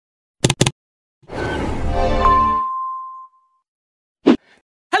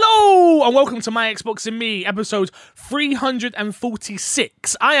Hello and welcome to My Xbox and Me, episode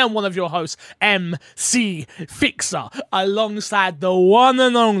 346. I am one of your hosts, MC Fixer, alongside the one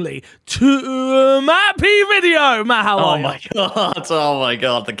and only Matt P Video. Matt, how are you? Oh my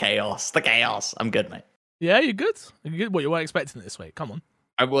god, the chaos. I'm good, mate. Yeah, you good? You good? What, you weren't expecting it this week? Come on.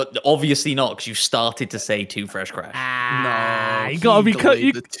 I would obviously not, because you started to say Too Fresh Crash. No, you gotta be.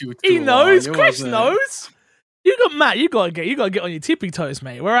 He knows. Chris knows. You got Matt. You gotta get on your tippy toes,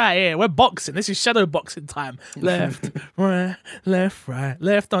 mate. We're out here. We're boxing. This is shadow boxing time. Left, right, left, right,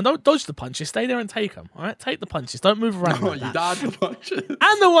 left. No, don't dodge the punches. Stay there and take them. All right, take the punches. Don't move around. No, you dodge the punches.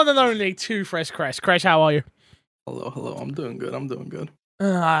 And the one and only Too Fresh Crash. Crash, how are you? Hello. I'm doing good.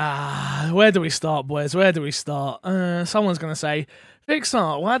 Where do we start, boys? Where do we start? Someone's gonna say,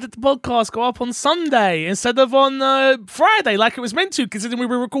 Fixer, why did the podcast go up on Sunday instead of on Friday like it was meant to, considering we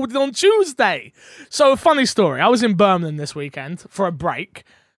were recording on Tuesday? So, funny story. I was in Birmingham this weekend for a break,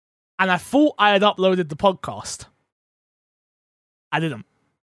 and I thought I had uploaded the podcast. I didn't.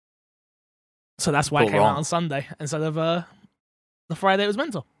 So that's why it came out on Sunday instead of the Friday it was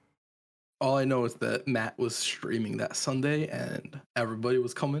meant to. All I know is that Matt was streaming that Sunday, and everybody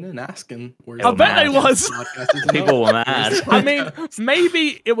was coming in asking where. I bet they was. People were mad. I mean,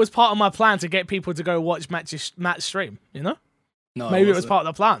 maybe it was part of my plan to get people to go watch Matt's stream. You know, No, maybe it was part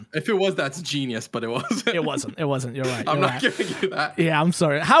of the plan. If it was, that's genius, but it wasn't. It wasn't. You're right. I'm not giving you that. Yeah, I'm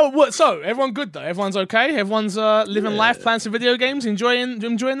sorry. So everyone good though? Everyone's okay? Everyone's living life, playing some video games, enjoying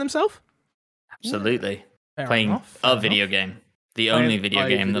themselves? Absolutely. Fair Playing enough. a video game. The only video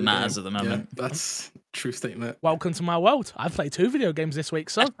game that matters at the moment. Yeah, that's a true statement. Welcome to my world. I've played 2 video games this week,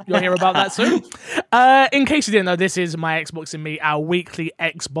 so you'll hear about that soon. In case you didn't know, this is My Xbox and Me, our weekly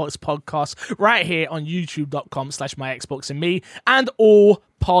Xbox podcast, right here on youtube.com/myxboxandme and all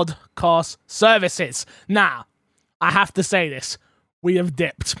podcast services. Now, I have to say this. We have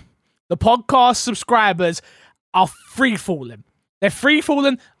dipped. The podcast subscribers are free-falling. They're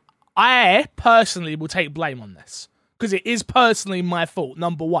free-falling. I personally will take blame on this, because it is personally my fault,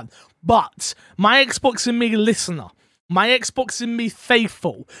 number one. But My Xbox and Me listener, My Xbox and Me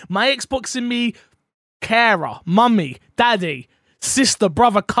faithful, My Xbox and Me carer, mummy, daddy, sister,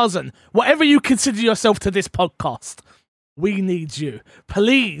 brother, cousin, whatever you consider yourself to this podcast, we need you.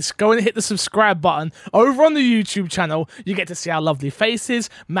 Please go and hit the subscribe button over on the YouTube channel. You get to see our lovely faces.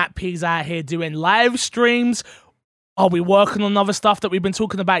 Matt P's out here doing live streams. Are we working on other stuff that we've been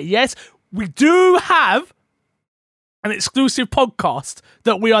talking about? Yes, we do have an exclusive podcast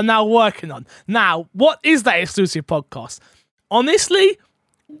that we are now working on. Now, what is that exclusive podcast? Honestly,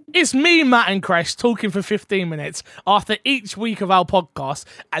 it's me, Matt, and Crash talking for 15 minutes after each week of our podcast,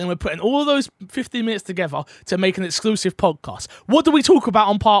 and we're putting all of those 15 minutes together to make an exclusive podcast. What do we talk about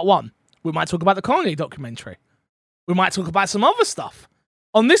on part 1? We might talk about the Kanye documentary. We might talk about some other stuff.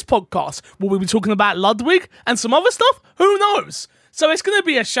 On this podcast, will we be talking about Ludwig and some other stuff? Who knows? So it's going to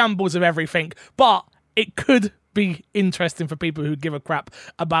be a shambles of everything, but it could be interesting for people who give a crap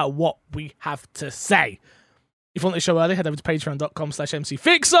about what we have to say. If you want the show early, head over to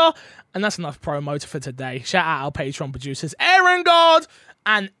patreon.com/mcfixer. And that's enough promo for today. Shout out our Patreon producers, Aaron God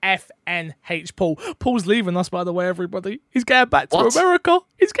and FNH Paul. Paul's leaving us, by the way, everybody. He's getting back to America.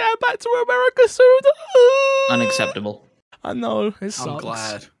 He's getting back to America soon. Unacceptable. I know, it sucks. I'm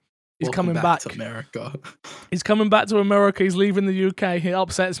glad. He's Welcome coming back to America. He's coming back to America. He's leaving the UK. It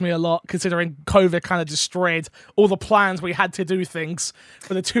upsets me a lot, considering COVID kind of destroyed all the plans we had to do things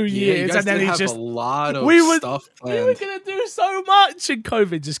for the 2 years. You guys and then did he have just a lot of stuff planned. We were going to do so much, and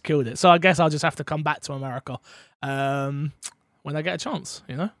COVID just killed it. So I guess I'll just have to come back to America when I get a chance,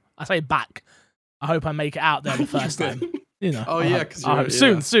 you know? I say back. I hope I make it out there the first time. You know. Oh, yeah, because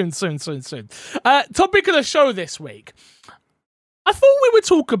soon. Topic of the show this week. I thought we would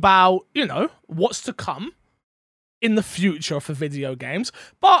talk about, you know, what's to come in the future for video games,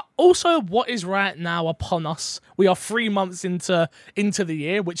 but also what is right now upon us. We are 3 months into the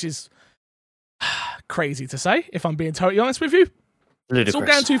year, which is crazy to say, if I'm being totally honest with you. Ludicrous. It's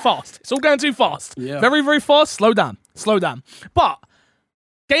all going too fast. Yeah. Very, very fast. Slow down. But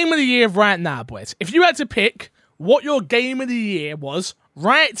game of the year right now, boys. If you had to pick what your game of the year was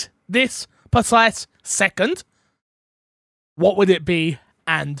right this precise second, what would it be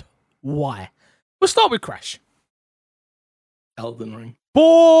and why? We'll start with Crash. Elden Ring.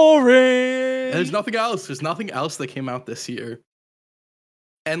 Boring! There's nothing else. There's nothing else that came out this year.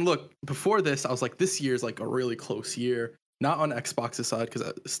 And look, before this, I was like, this year's like a really close year. Not on Xbox's side,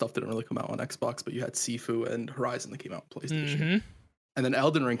 because stuff didn't really come out on Xbox, but you had Sifu and Horizon that came out on PlayStation. Mm-hmm. And then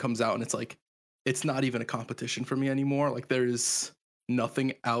Elden Ring comes out, and it's like, it's not even a competition for me anymore. Like, there's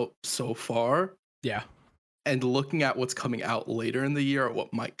nothing out so far. Yeah. And looking at what's coming out later in the year or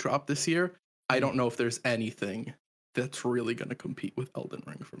what might drop this year, I don't know if there's anything that's really going to compete with Elden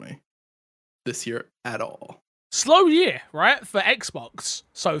Ring for me this year at all. Slow year, right, for Xbox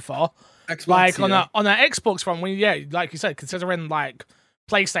so far. Xbox, Like on an Xbox front, when like you said, considering like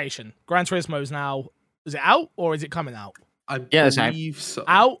PlayStation, Gran Turismo is now, is it out or is it coming out? I it's out. believe so.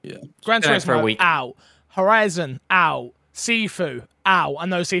 Out. Yeah. Gran been out for a Turismo week. out. Horizon out. Sifu out. I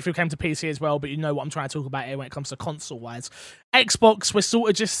know Sifu came to PC as well, but you know what I'm trying to talk about here when it comes to console wise. Xbox, we're sort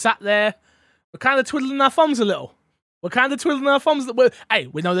of just sat there. We're kind of twiddling our thumbs a little. We're kind of twiddling our thumbs that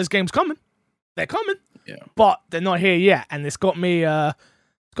we know there's games coming. They're coming. Yeah. But they're not here yet, and it's got me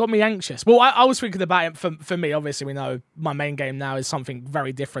anxious. Well, I was thinking about it for me. Obviously, we know my main game now is something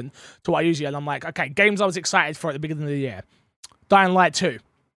very different to what I usually. And I'm like, okay, games I was excited for at the beginning of the year. Dying Light 2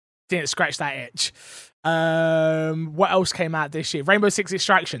 didn't scratch that itch. What else came out this year? Rainbow Six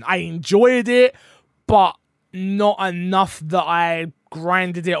Extraction. I enjoyed it, but not enough that I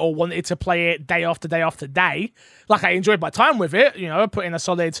grinded it or wanted to play it day after day after day. Like, I enjoyed my time with it. You know, put in a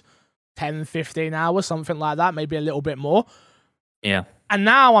solid 10, 15 hours, something like that, maybe a little bit more. Yeah. And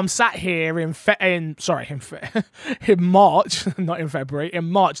now I'm sat here in March, not in February, in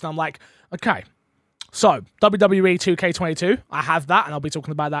March, and I'm like, okay, so WWE 2K22, I have that, and I'll be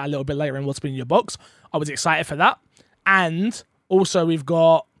talking about that a little bit later in What's Been in Your Box. I was excited for that. And also we've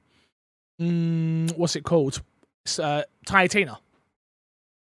got, what's it called? It's, Tiny Tina.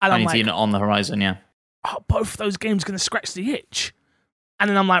 And I'm Tiny like, Tina on the horizon, yeah. oh, both those games going to scratch the itch. And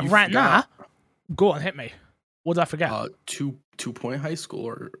then I'm like, You right now, forgot. go on, hit me. What did I forget? 2-point high school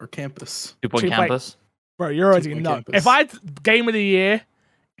or campus. 2-point 2-point campus. Bro, you already 2-point know. campus. If I had Game of the Year,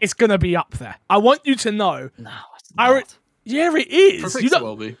 it's going to be up there. I want you to know. No, it's I not. Yeah, it is. Perfect You don't,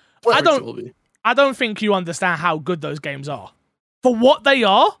 will be. I Perfect don't- will be. I don't think you understand how good those games are. For what they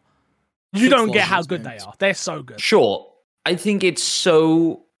are, you Fix don't all get of how those good games. they are. They're so good. Sure. I think it's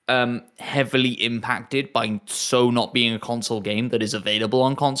so heavily impacted by not being a console game that is available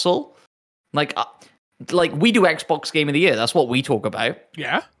on console. Like we do Xbox Game of the Year. That's what we talk about.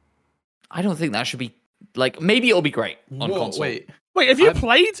 Yeah. I don't think that should be like. Maybe it'll be great on Whoa, console. wait. Wait, have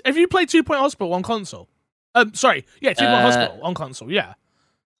you played 2 Point Hospital on console? Sorry. Yeah, 2 Point Hospital on console. Yeah.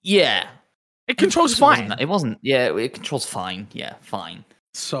 Yeah, It controls It fine. wasn't. Yeah, it controls fine. Yeah, fine.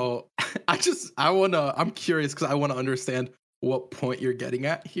 So I'm curious because I want to understand what point you're getting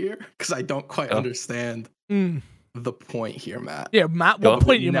at here because I don't quite Oh. understand Mm. the point here, Matt. Yeah, Matt, Go. what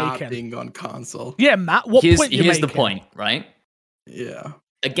point you Not making? being on console. Yeah, Matt, what point you Here's making? the point, right? Yeah.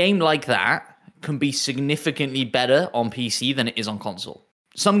 A game like that can be significantly better on PC than it is on console.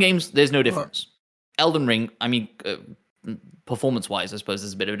 Some games, there's no difference. Elden Ring, I mean, performance-wise, I suppose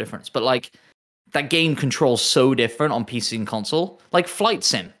there's a bit of a difference. But, like, that game controls so different on PC and console. Like, Flight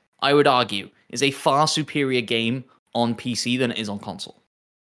Sim, I would argue, is a far superior game on PC than it is on console.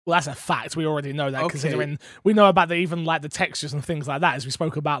 Well, that's a fact. We already know that, Okay. considering we know about the textures and things like that, as we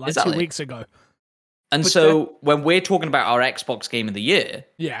spoke about like Exactly. 2 weeks ago. And But so, when we're talking about our Xbox Game of the Year,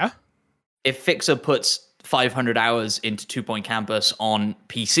 Yeah. if Fixer puts 500 hours into 2 Point Campus on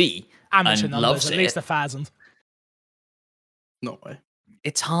PC Amateur and numbers, loves at least it, 1,000. No way.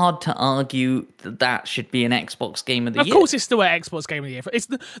 it's hard to argue that that should be an Xbox Game of the Of Year. course, it's still an Xbox Game of the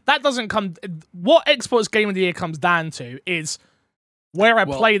Year. That doesn't come. What Xbox Game of the Year comes down to is where I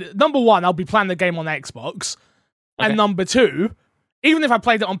played. Number one, I'll be playing the game on Xbox, Okay. and number two, even if I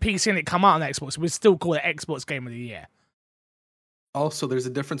played it on PC and it come out on Xbox, we'd still call it Xbox Game of the Year. Also, there's a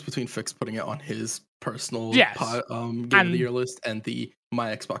difference between Fix putting it on his personal Yes. Game of And- the Year list and the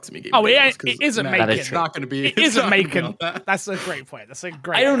My Xbox Me Game Oh, of the Year it- list, 'cause it isn't Matt, making- That is It's true. not going to be. It it's isn't not gonna be making. on that. That's a great point. That's a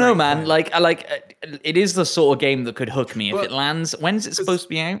great. I don't know, great man. point. Like, it is the sort of game that could hook me if But- it lands. When's it supposed to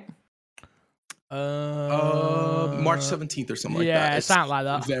be out? March 17th or something like that. yeah, It's something like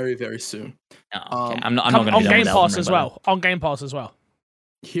that. Very, very soon. Oh, okay. Um, I'm not Come- going to on be done Game with Elden Pass Ring as by then. well. On Game Pass as well.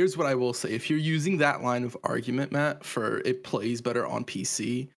 Here's what I will say. If you're using that line of argument, Matt, for it plays better on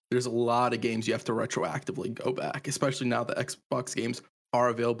PC, there's a lot of games you have to retroactively go back, especially now that Xbox games are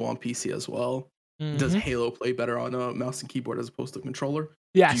available on PC as well. Does Mhm. Halo play better on a mouse and keyboard as opposed to a controller?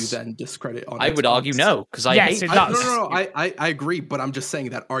 Yes. Do you then discredit on I would Xbox? argue no, because I Yes, hate it I, does. no, I agree, but I'm just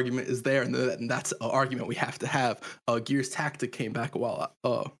saying that argument is there, and that's an argument we have to have. Gears Tactic came back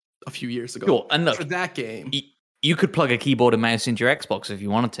a few years ago. Sure, and look, For that game, you could plug a keyboard and mouse into your Xbox if you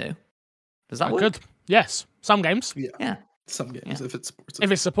wanted to. Does that work? Good. Yes. Some games. Yeah. some games, if it supports it.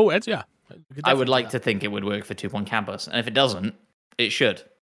 If it's supported, yeah. I would like to think it would work for 2 Point Campus, and if it doesn't, it should.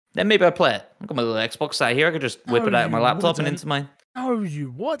 Then maybe I'd play it. I've got my little Xbox out here. I could just whip No, it out of my you laptop and wouldn't. into my. No,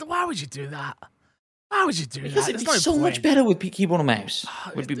 you what? Why would you do that? Why would you do Because that? it'd There's be no so much point. better with keyboard and mouse.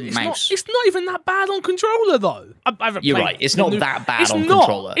 Would be It's mouse. Not, it's not even that bad on controller, though. I haven't You're played right. It's the not new- that bad it's on not.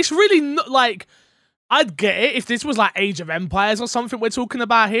 controller. It's really not like I'd get it if this was like Age of Empires or something we're talking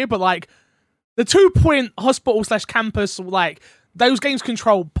about here, but like the 2 Point Hospital / Campus, like those games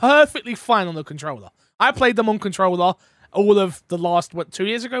control perfectly fine on the controller. I played them on controller all of the last 2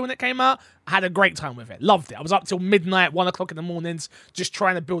 years ago when it came out. I had a great time with it. Loved it. I was up till midnight, 1 o'clock in the mornings, just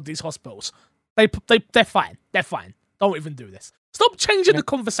trying to build these hospitals. They're fine. They're fine. Don't even do this. Stop changing the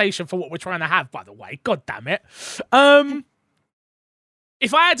conversation for what we're trying to have, by the way. God damn it.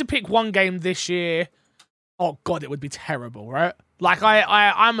 If I had to pick one game this year, oh god, it would be terrible, right? Like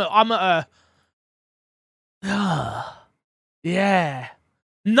I'm at a yeah.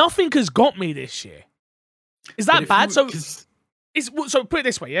 Nothing has got me this year. Is that bad? So put it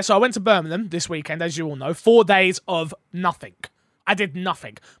this way, yeah. So I went to Birmingham this weekend, as you all know, 4 days of nothing. I did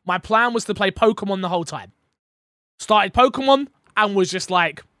nothing. My plan was to play Pokemon the whole time. Started Pokemon and was just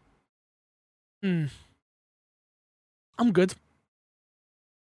like, I'm good.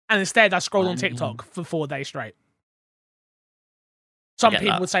 And instead, I scrolled on TikTok for 4 days straight. Some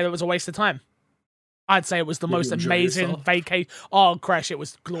people would say that was a waste of time. I'd say it was the most amazing vacation. Oh, crash! It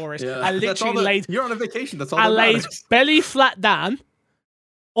was glorious. Yeah. I literally laid. You're on a vacation. That's all. I that laid matters. belly flat down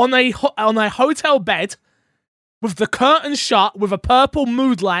on a hotel bed with the curtains shut, with a purple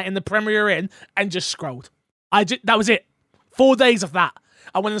mood light in the Premier Inn, and just scrolled. That was it. 4 days of that.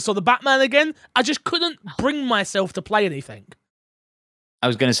 I went and saw the Batman again. I just couldn't bring myself to play anything. I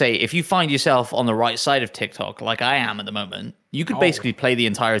was going to say, if you find yourself on the right side of TikTok, like I am at the moment, you could basically play the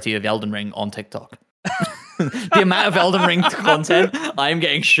entirety of Elden Ring on TikTok. The amount of Elden Ring content I am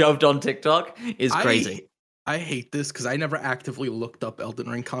getting shoved on TikTok is crazy. I hate this because I never actively looked up Elden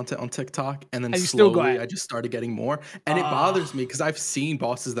Ring content on TikTok, and then And you still got slowly it. I just started getting more, and it bothers me because I've seen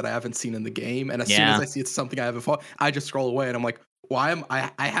bosses that I haven't seen in the game, and as soon as I see it's something I haven't fought, I just scroll away, and I'm like, why am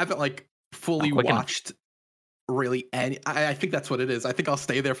I haven't like fully watched really any. I think that's what it is. I think I'll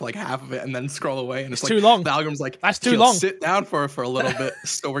stay there for like half of it and then scroll away, and it's like too long. The algorithm's like, that's too long. Sit down for a little bit,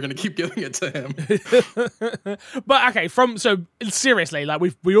 so we're gonna keep giving it to him. But okay, so seriously, like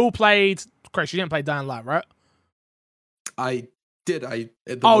we all played. Chris, you didn't play Dying Light, right? I did. You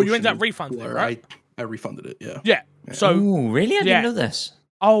ended up refunding it, right? I refunded it. Yeah. Yeah. So. Ooh, really? I didn't know this.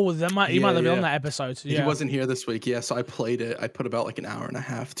 Oh, you might have been on that episode. Yeah. He wasn't here this week. Yeah, so I played it. I put about like an hour and a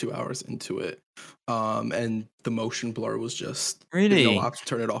half, 2 hours into it. And the motion blur was just really no option to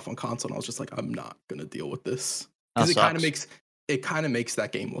turn it off on console. And I was just like, I'm not gonna deal with this because it kind of makes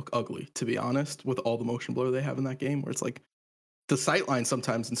that game look ugly. To be honest, with all the motion blur they have in that game, where it's like the sightlines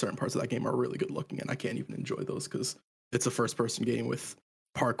sometimes in certain parts of that game are really good looking, and I can't even enjoy those because it's a first person game with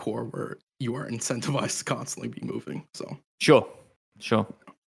parkour where you are incentivized to constantly be moving. So sure.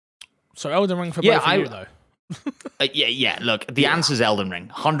 So Elden Ring for both of you, though. Yeah. Look, the answer is Elden Ring.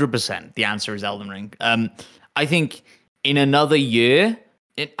 100%. The answer is Elden Ring. I think in another year,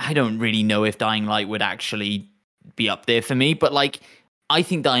 I don't really know if Dying Light would actually be up there for me, but like, I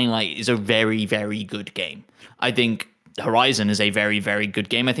think Dying Light is a very, very good game. I think Horizon is a very, very good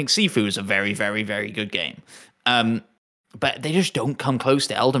game. I think Sifu is a very, very, very good game. But they just don't come close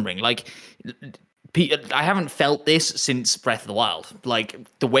to Elden Ring. Like, I haven't felt this since Breath of the Wild. Like,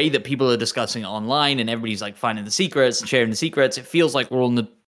 the way that people are discussing it online and everybody's like finding the secrets and sharing the secrets, it feels like we're on the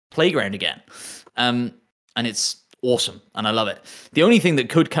playground again. And it's awesome, and I love it. The only thing that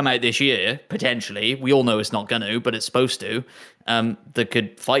could come out this year, potentially, we all know it's not going to, but it's supposed to, that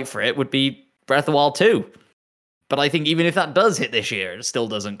could fight for it would be Breath of the Wild 2. But I think even if that does hit this year, it still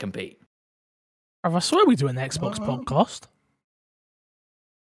doesn't compete. I swear we do an Xbox podcast.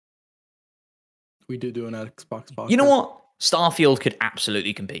 We do an Xbox podcast. You know what? Starfield could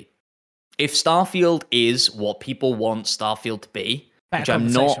absolutely compete. If Starfield is what people want Starfield to be, which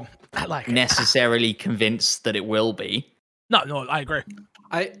I'm not necessarily convinced that it will be. No, I agree.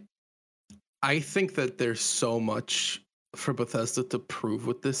 I think that there's so much for Bethesda to prove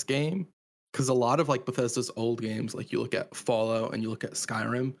with this game, because a lot of like Bethesda's old games, like you look at Fallout and you look at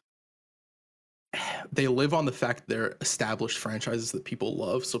Skyrim, they live on the fact they're established franchises that people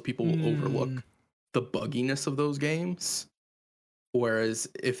love, so people will overlook the bugginess of those games. Whereas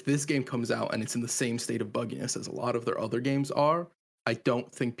if this game comes out and it's in the same state of bugginess as a lot of their other games are, I don't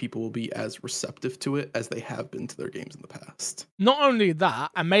think people will be as receptive to it as they have been to their games in the past. Not only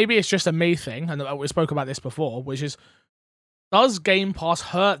that, and maybe it's just a me thing, and we spoke about this before, which is, does Game Pass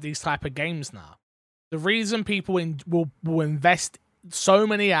hurt these type of games now? The reason people will invest so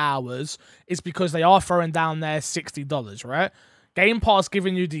many hours is because they are throwing down their $60, right? Game Pass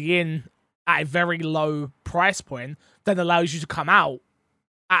giving you the in at a very low price point then allows you to come out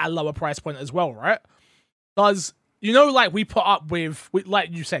at a lower price point as well, right? does, you know, like we put up with like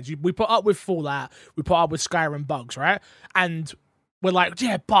you said, we put up with Fallout, we put up with Skyrim bugs, right? And we're like,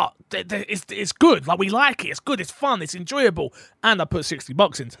 yeah, but it's good. Like, we like it. It's good. It's fun. It's enjoyable. And I put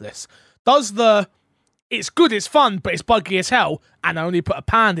 $60 into this. Does it's good, it's fun, but it's buggy as hell, and I only put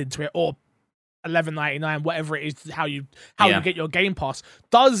 £1 into it, or $11.99, whatever it is, how you get your Game Pass.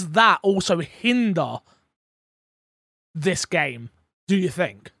 Does that also hinder this game, do you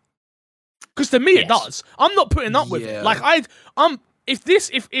think? Because to me, it does. I'm not putting up with it. Like, if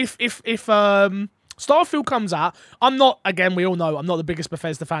Starfield comes out, I'm not, again, we all know, I'm not the biggest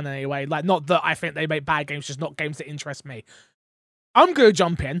Bethesda fan anyway. Like, not that I think they make bad games, just not games that interest me. I'm going to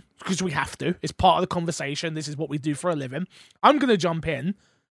jump in, because we have to. It's part of the conversation. This is what we do for a living. I'm going to jump in,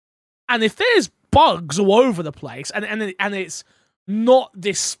 and if there's bugs all over the place, and it's not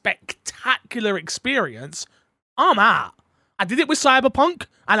this spectacular experience, I'm out. I did it with Cyberpunk,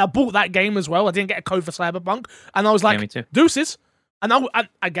 and I bought that game as well. I didn't get a code for Cyberpunk, and I was like, deuces. And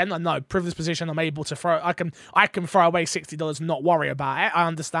I know, privileged position, I'm able to throw, I can throw away $60 and not worry about it. I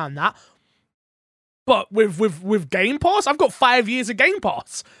understand that. But with Game Pass, I've got 5 years of Game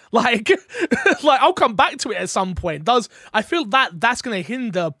Pass. Like I'll come back to it at some point. I feel that's going to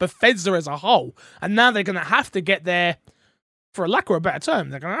hinder Bethesda as a whole. And now they're going to have to get their, for a lack of a better term,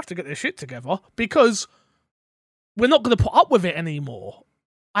 they're going to have to get their shit together, because we're not going to put up with it anymore.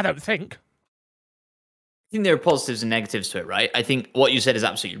 I don't think. I think there are positives and negatives to it, right? I think what you said is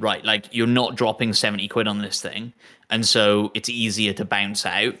absolutely right. Like, you're not dropping 70 quid on this thing, and so it's easier to bounce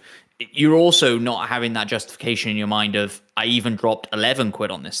out. You're also not having that justification in your mind of, I even dropped 11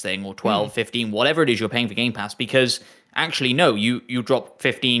 quid on this thing, or 12, 15, whatever it is you're paying for Game Pass, because actually, no, you dropped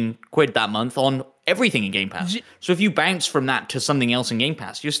 15 quid that month on everything in Game Pass. So if you bounce from that to something else in Game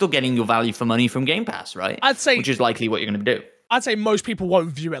Pass, you're still getting your value for money from Game Pass, right? I'd say, which is likely what you're going to do. I'd say most people won't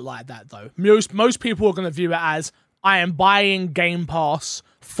view it like that, though. Most people are going to view it as, I am buying Game Pass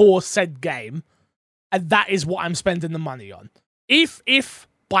for said game, and that is what I'm spending the money on. If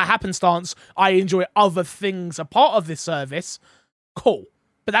by happenstance I enjoy other things a part of this service, cool.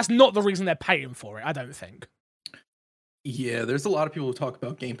 But that's not the reason they're paying for it, I don't think. Yeah, there's a lot of people who talk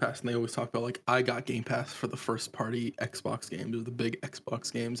about Game Pass, and they always talk about, like, I got Game Pass for the first party Xbox games, or the big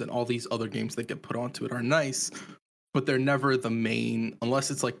Xbox games, and all these other games that get put onto it are nice, but they're never the main,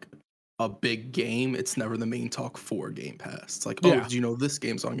 unless it's like a big game, it's never the main talk for Game Pass. It's like, did you know this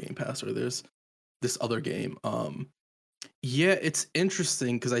game's on Game Pass, or there's this other game? Yeah, it's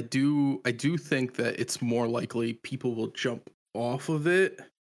interesting, because I do think that it's more likely people will jump off of it,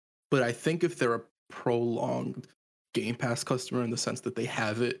 but I think if they're a prolonged Game Pass customer, in the sense that they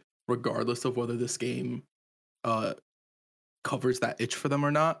have it regardless of whether this game covers that itch for them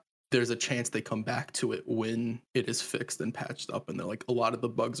or not, there's a chance they come back to it when it is fixed and patched up, and they're like, a lot of the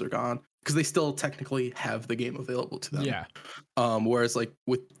bugs are gone, because they still technically have the game available to them. Yeah. Whereas, like,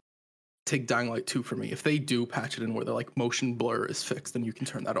 take Dying Light 2 for me, if they do patch it in where they're like, motion blur is fixed and you can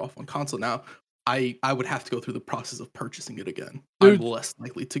turn that off on console now, I would have to go through the process of purchasing it again. Dude, I'm less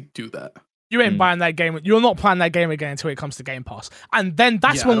likely to do that. You ain't buying that game. You're not playing that game again until it comes to Game Pass. And then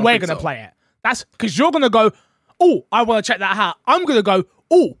that's when we're going to play it. That's because you're going to go, oh, I want to check that out. I'm going to go,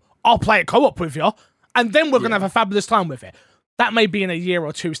 oh, I'll play it co-op with you. And then we're going to have a fabulous time with it. That may be in a year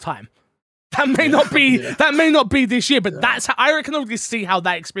or two's time. That may not be. That may not be this year, but that's how I can already see how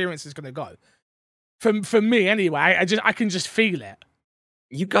that experience is going to go. For me, anyway, I can just feel it.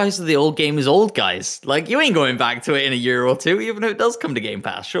 You guys are the old game is old guys. Like, you ain't going back to it in a year or two, even if it does come to Game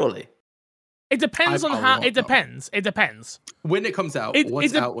Pass, surely. It depends on how. It depends. It depends when it comes out.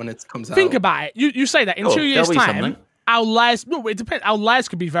 What's out when it comes out? Think about it. You say that in 2 years' time, our lives. No, it depends. Our lives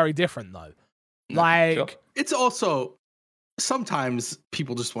could be very different, though. Like, it's also. Sometimes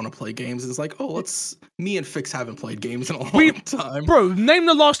people just want to play games, and it's like, me and Fix haven't played games in a long time. Bro, name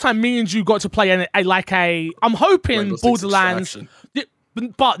the last time me and you got to play I'm hoping Rainbow Borderlands,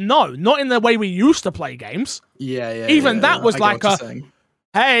 but no, not in the way we used to play games. Even that was like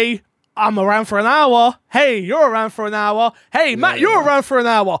hey, I'm around for an hour. Hey, you're around for an hour. Hey, Matt, you're around for an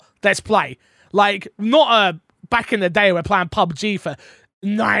hour. Let's play. Like, not back in the day we're playing PUBG for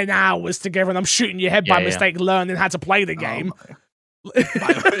 9 hours together and I'm shooting your head by mistake, learning how to play the game. Wait.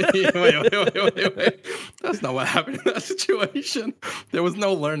 That's not what happened in that situation. There was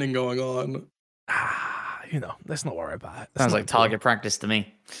no learning going on. Let's not worry about it. Sounds like target practice to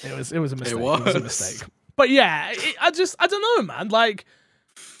me. It was a mistake. It was a mistake. But yeah, I don't know, man. Like,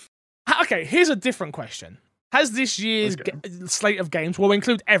 okay, here's a different question. Has this year's slate of games, we'll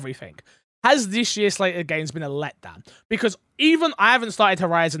include everything, has this year's slate of games been a letdown? Because even I haven't started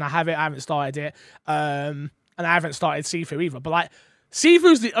Horizon, I haven't started it, and I haven't started Sifu either. But like,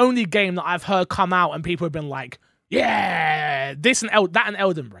 Sifu's the only game that I've heard come out and people have been like, yeah, this and that and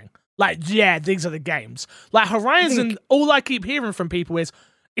Elden Ring. Like, yeah, these are the games. Like Horizon, all I keep hearing from people is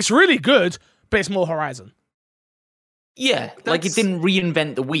it's really good, but it's more Horizon. Yeah, like it didn't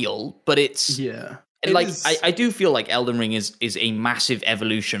reinvent the wheel, but it's like I do feel like Elden Ring is a massive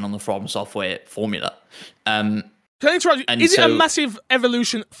evolution on the From Software formula. Can I interrupt you? Is it a massive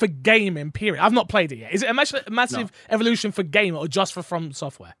evolution for gaming, period? I've not played it yet. Is it a massive evolution for gaming or just for From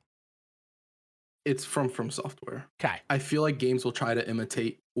Software? It's from Software. Okay. I feel like games will try to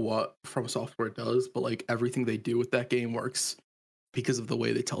imitate what From Software does, but like everything they do with that game works because of the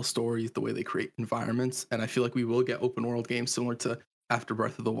way they tell stories, the way they create environments. And I feel like we will get open world games similar to after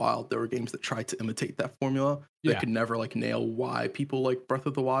Breath of the Wild. There were games that tried to imitate that formula that could never like nail why people like Breath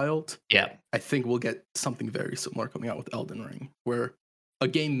of the Wild. Yeah. I think we'll get something very similar coming out with Elden Ring, where a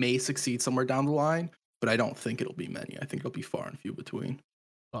game may succeed somewhere down the line, but I don't think it'll be many. I think it'll be far and few between.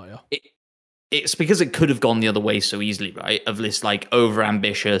 Oh, yeah. It's because it could have gone the other way so easily, right? Of this like over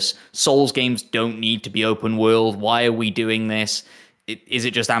ambitious Souls games don't need to be open world. Why are we doing this? Is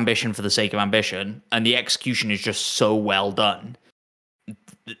it just ambition for the sake of ambition? And the execution is just so well done.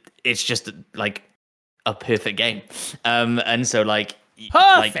 It's just like a perfect game. And so like you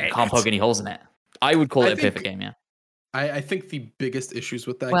can't poke any holes in it. I would call it a perfect game, yeah. I think the biggest issues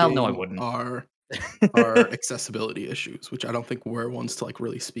with that game no, I wouldn't. are accessibility issues, which I don't think we're ones to like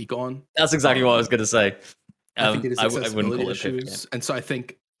really speak on. That's exactly what I was going to say. I think it is accessibility I wouldn't call it issues. And so I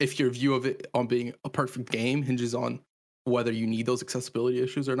think if your view of it on being a perfect game hinges on whether you need those accessibility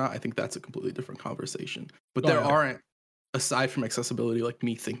issues or not, I think that's a completely different conversation. But there aren't, aside from accessibility, like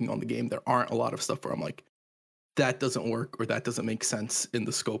me thinking on the game, there aren't a lot of stuff where I'm like, that doesn't work or that doesn't make sense in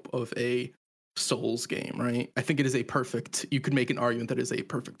the scope of a Souls game, right? I think it is you could make an argument that it is a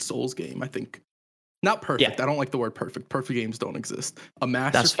perfect Souls game. I think, not perfect. Yeah. I don't like the word perfect. Perfect games don't exist. A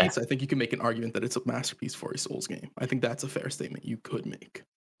masterpiece, I think you can make an argument that it's a masterpiece for a Souls game. I think that's a fair statement you could make.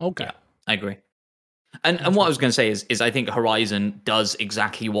 Okay. Yeah, I agree. And what I was going to say is I think Horizon does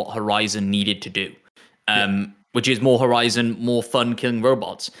exactly what Horizon needed to do, which is more Horizon, more fun killing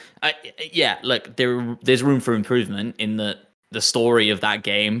robots. Look, there's room for improvement in the story of that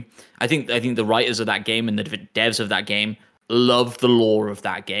game. I think the writers of that game and the devs of that game love the lore of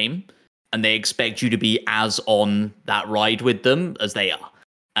that game, and they expect you to be as on that ride with them as they are.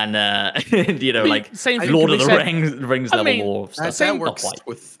 And like same Lord of the Rings level lore stuff. That works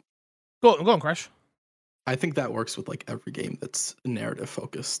with. Go on, Crash. I think that works with like every game that's narrative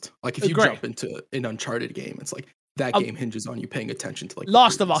focused. Like if you jump into an Uncharted game, it's like that game hinges on you paying attention to like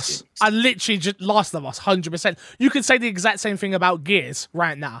Last of Us. Games. I literally just Last of Us, 100%. You could say the exact same thing about Gears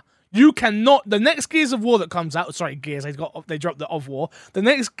right now. You cannot. The next Gears of War that comes out, Gears. They dropped the of War. The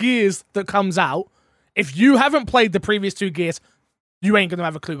next Gears that comes out, if you haven't played the previous two Gears, you ain't gonna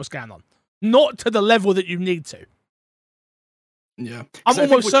have a clue what's going on. Not to the level that you need to. Yeah, I'm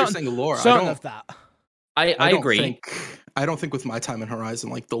almost certain of that. I agree. I don't think with my time in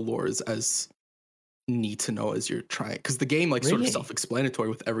Horizon, like the lore is as neat to know as you're trying, because the game like sort of self-explanatory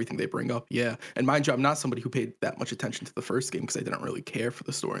with everything they bring up. Yeah, and mind you, I'm not somebody who paid that much attention to the first game because I didn't really care for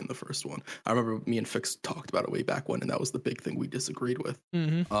the story in the first one. I remember me and Fix talked about it way back when, and that was the big thing we disagreed with.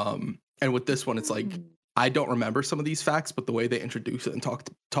 Mm-hmm. And with this one, it's like I don't remember some of these facts, but the way they introduce it and talk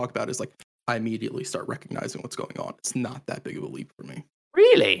about it is like I immediately start recognizing what's going on. It's not that big of a leap for me.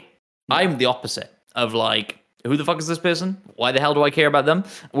 Really? I'm the opposite of like, who the fuck is this person? Why the hell do I care about them?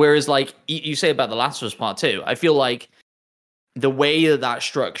 Whereas like you say about The Last of Us Part 2, I feel like the way that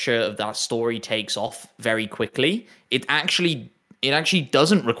structure of that story takes off very quickly, it actually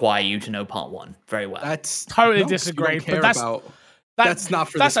doesn't require you to know Part 1 very well. That's totally disagree, but that's not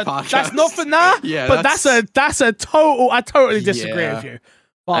for this podcast. That's not for now. Yeah, but that's a total. I totally disagree with you.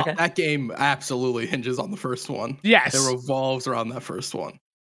 But that game absolutely hinges on the first one. Yes, it revolves around that first one.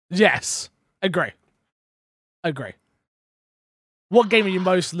 Yes, agree. What game are you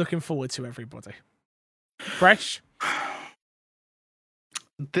most looking forward to, everybody? Fresh?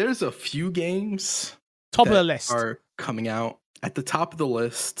 There's a few games top of the list are coming out. At the top of the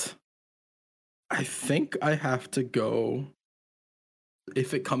list, I think I have to go,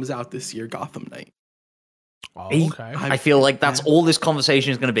 if it comes out this year, Gotham Knight. Oh, okay. I feel like that's all this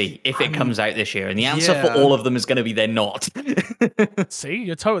conversation is going to be if it comes out this year. And the answer for all of them is going to be they're not. See,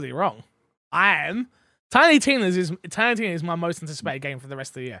 you're totally wrong. I am. Tiny Tina is my most anticipated game for the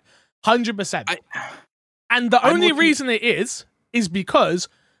rest of the year. 100%. And the only reason it is because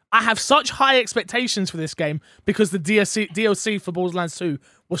I have such high expectations for this game because the DLC for Borderlands 2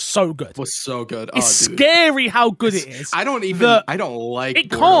 was so good. Was so good. It's dude. scary how good it is. I don't like it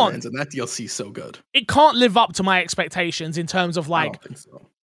Borderlands, and that DLC is so good. It can't live up to my expectations in terms of I like don't think so.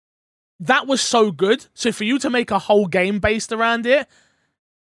 that was so good. So for you to make a whole game based around it,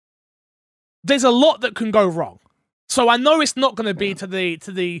 there's a lot that can go wrong. So I know it's not going to be to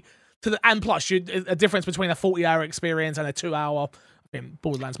the and plus a difference between a 40-hour experience and a 2-hour. I mean,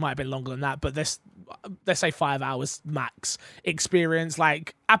 Borderlands might have been longer than that, but let's say 5 hours max experience.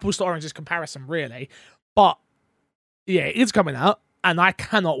 Like apples to oranges comparison, really. But yeah, it's coming out, and I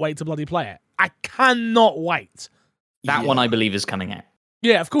cannot wait to bloody play it. I cannot wait. That one I believe is coming out.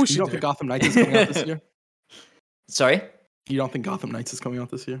 Yeah, of course You you don't do. think Gotham Knights is coming out this year? Sorry? You don't think Gotham Knights is coming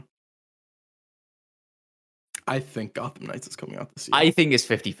out this year? I think Gotham Knights is coming out this year. I think it's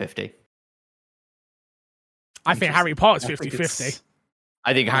 50-50. I think Harry Potter's I think 50-50.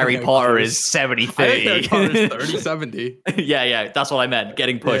 I think I Harry think Potter Harry is I think Harry Potter 70-30. is 30-70. yeah, that's what I meant.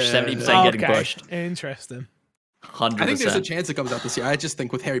 Getting pushed. Yeah. 70% getting Okay, pushed. interesting. 100%. I think there's a chance it comes out this year. I just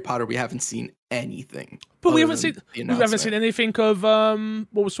think with Harry Potter, we haven't seen anything. But we other haven't than seen the we haven't seen announcement. anything of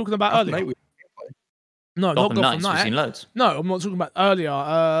what we was talking about Gotham earlier. Knight, No, Gotham not Gotham Knights. We've Knight. seen loads. No, I'm not talking about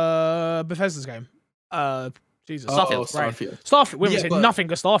earlier. Bethesda's game. Jesus. Starfield. Right. Starfield. Starfield. We haven't Yeah, seen but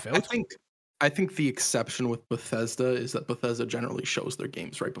nothing of Starfield. I think the exception with Bethesda is that Bethesda generally shows their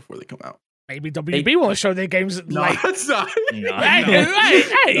games right before they come out. Maybe WB want to show their games No, like. that's not. No.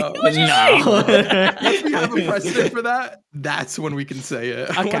 Hey, No. what do you mean? Once we have a precedent for that, that's when we can say it.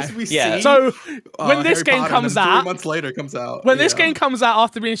 Okay. Once we Yeah. see, So when this Harry game Potter, comes then 3 out, months later comes out. when this yeah. game comes out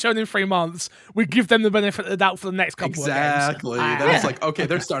after being shown in 3 months, we give them the benefit of the doubt for the next couple Exactly. of games. Then it's Yeah. like, okay,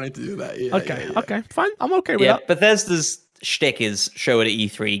 they're starting to do that. Yeah, Okay, yeah, yeah. okay, fine. I'm okay with Yeah, that. Bethesda's shtick is show it at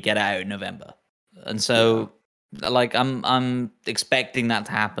E3, get it out in November. And so like I'm expecting that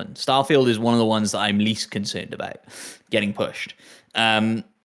to happen. Starfield is one of the ones that I'm least concerned about getting pushed.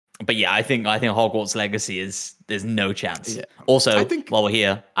 But yeah, I think Hogwarts Legacy there's no chance. Yeah. Also, I think- while we're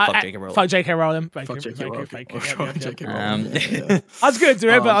here, fuck J.K. Rowling. Fuck J.K. Rowling. Thank Fuck you, J.K. thank you, Rowling. thank you. Fuck Yep, yep, yep. J.K. Rowling. Yeah. I was going to do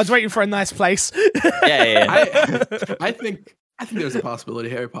it, but I was waiting for a nice place. yeah. I think there's a possibility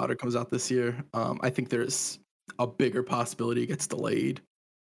Harry Potter comes out this year. I think there's a bigger possibility it gets delayed.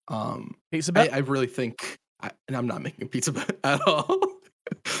 Pizza bet? I really think, and I'm not making a pizza bet at all.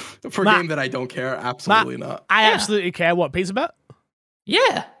 For a Matt. game that I don't care, absolutely not. I Yeah. absolutely care. What, pizza bet?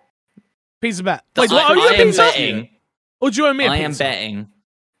 Yeah. Pizza bet. I, Wait, what, are you I a am pizza? betting. Or do you owe me a I pizza? am betting.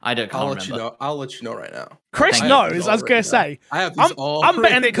 I can't I'll remember. let you know. I'll let you know right now. Chris Thank knows. these I was all going to written down. say. I have these all. I'm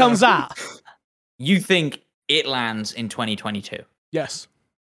betting it written comes down. out. You think it lands in 2022? Yes.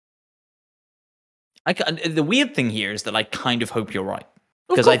 The weird thing here is that I kind of hope you're right.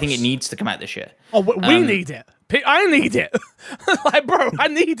 Of Because I think it course. needs to come out this year. Oh, we need it. I need it. Like, bro, I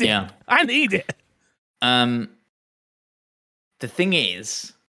need it. Yeah. I need it. The thing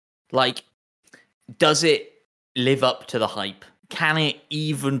is, like, does it live up to the hype? Can it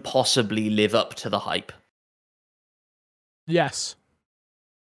even possibly live up to the hype? Yes.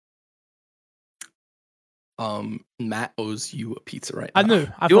 Matt owes you a pizza right I now. knew.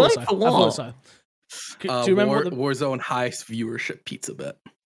 I Do thought I? so. For I what? thought so. Do you remember what the... Warzone highest viewership pizza bet?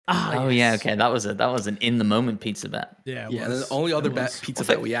 Oh yeah, okay. That was an in the moment pizza bet. Yeah, it Yeah, and was. the only other It bet was. pizza What's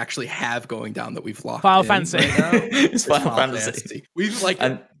it? bet we actually have going down that we've locked Final in Fantasy. right now It's is Final Fantasy. We've like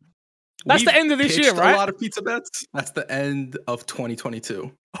And That's the we've end of this year, pitched right? A lot of pizza bets. That's the end of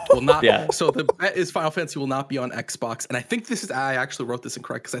 2022. Will not. Yeah. So the bet is Final Fantasy will not be on Xbox, and I think this is. I actually wrote this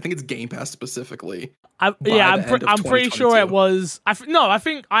incorrect because I think it's Game Pass specifically. I'm the end of pretty sure it 2022. was. I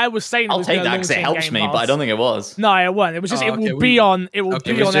think I was saying. It I'll was take gonna that because launch it in helps Game me, but I Pass. don't think it was. No, it wasn't. It was just. Oh, It okay, will be on. It will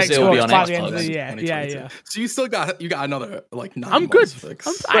Okay, be it was on just- it'll Xbox be on by the end of Xbox. the year. Yeah, 2022. yeah. So you still got another like 9 I'm good. months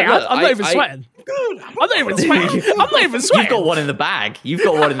fix. I'm not even sweating. good. I'm not even sweating. I'm not even sweating. You've got one in the bag. You've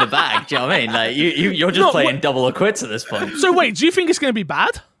got one in the bag. Do you know what I mean? Like you're just No, playing what- double or quits at this point. So wait, do you think it's going to be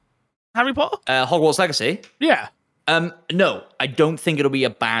bad? Harry Potter? Hogwarts Legacy. Yeah. No, I don't think it'll be a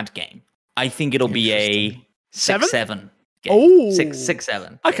bad game. I think it'll be a 6-7 game. Oh.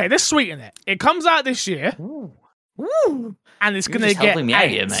 6-7. Okay, let's sweeten it. It comes out this year, Woo. and it's You're going to just get helping me out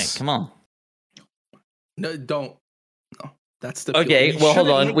here, 8s. mate. Come on. No, don't. No, that's the. Okay, well, hold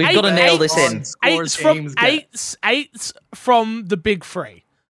on. We've got to nail this in. Eights from the big three: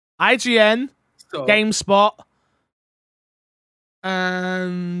 IGN, GameSpot,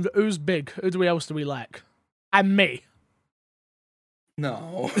 and who's big? Who else do we like? And me.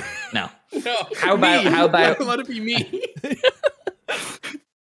 No. No. No. How about- Let it be me?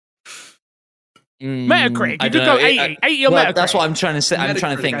 Metacritic, I you could don't go know. 80. 80 on Well, Metacritic. that's what I'm trying to say. I'm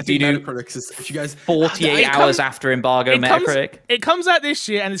trying to think. Do you do Metacritic is, if you guys 48 It hours comes- after embargo it comes, Metacritic? it comes out this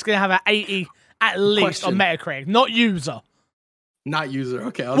year and it's going to have an 80 at least on Metacritic, not user. not user,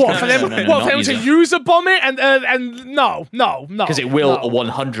 okay. I was What, gonna for say- them, no, what, not for them to user. user bomb it? And no. Because it will no.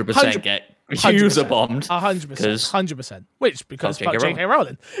 100% get user bombed. 100%. 100%. Which, because Fuck fuck J.K. J.K.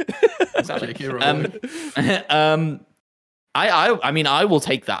 Rowling. J.K. Rowling. I mean, I will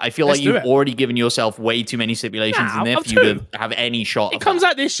take that. I feel Let's like do you've it. already given yourself way too many stipulations Nah, in there I'm for you too. to have any shot. It of comes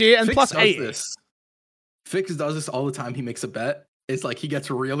that. out this year and Fix plus does 80. this. Fix does this all the time. He makes a bet. It's like he gets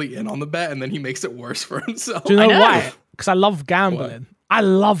really in on the bet and then he makes it worse for himself. Do you know, know. why? Because I love gambling. I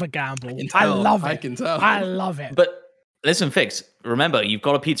love a gamble. I love it. I can tell. I love it. But listen, Fix, remember, you've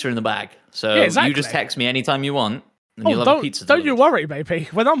got a pizza in the bag. So Yeah, exactly. you just text me anytime you want, and Oh, you'll have a pizza don't you delivered. worry, baby.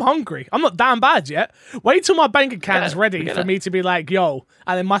 When I'm hungry, I'm not damn bad yet. Wait till my bank account is ready forget for it. me to be like, yo,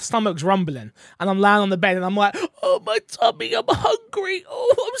 and then my stomach's rumbling, and I'm lying on the bed, and I'm like, oh, my tummy, I'm hungry.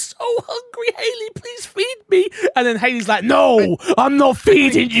 Oh, I'm so hungry. Haley, please feed me. And then Haley's like, no, I'm not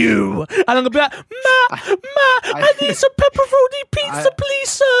feeding you. And I'm going to be like, I need some pepperoni pizza, please,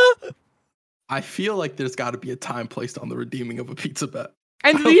 sir. I feel like there's got to be a time placed on the redeeming of a pizza bet.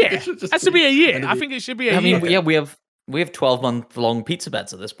 End of the I think year. it should just Has to be a end year. of I the- think it should be a I year. mean, yeah, we have 12-month long pizza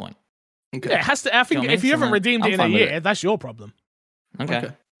bets at this point. Okay. Yeah, it has to. I think You know what I if mean? you So, haven't like, redeemed I'm it in a fine with year, that's your problem. Okay.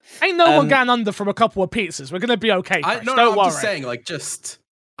 Ain't no one Um, going under from a couple of pizzas. We're gonna be okay. Chris. No, Don't I'm worry. just saying,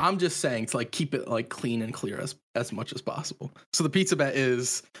 I'm just saying to like keep it like clean and clear as much as possible. So the pizza bet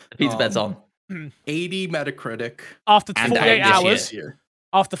is The pizza bet's on. 80 Metacritic After And 48 this year. hours. this year.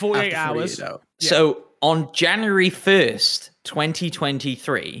 After 48 After 48 hours. out. Yeah. So on January 1st,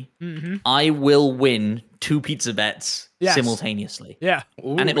 2023, Mm-hmm. I will win 2 pizza bets Yes. simultaneously. Yeah.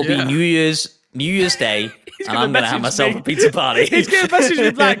 Ooh, And it'll yeah. be New Year's Day, and gonna I'm going to have message myself me. a pizza party. He's gonna message me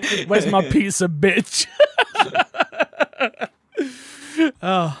like, "Where's my pizza, bitch?"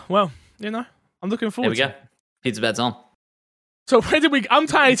 Oh well, I'm looking There forward we to go. it. Pizza bet's on. So where did we? I'm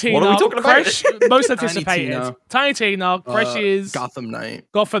Tiny Tina. What are we talking about? Fresh, most Tiny anticipated. Tina. Tiny Tina. Fresh is Gotham Knight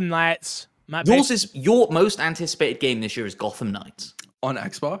Gotham Knights. Matt Yours Bates. is your most anticipated game this year is Gotham Knights. on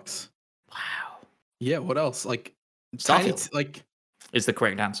Xbox. Wow. Yeah, what else? Like Starfield like is the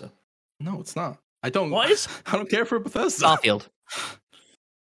correct answer. no, it's not. I don't What is? I don't care for Bethesda. Starfield.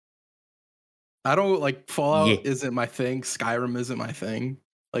 I don't like Fallout Yeah. isn't my thing. Skyrim isn't my thing.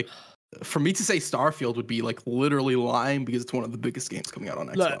 Like for me to say Starfield would be like literally lying because it's one of the biggest games coming out on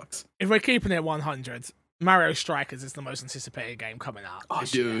Look, Xbox. If we're keeping it 100, Mario Strikers is the most anticipated game coming out. Oh,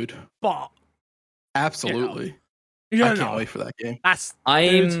 this year. dude. But Absolutely. you I don't can't know. wait for that game. That's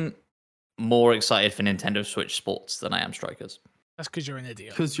I'm more excited for Nintendo Switch Sports than I am Strikers. that's because you're an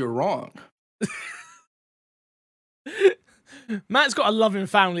idiot. Because you're wrong. Matt's got a loving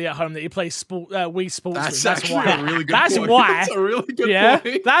family at home that he plays Wii Sports with. That's That's actually why. a really good That's point. why. That's a really good Yeah,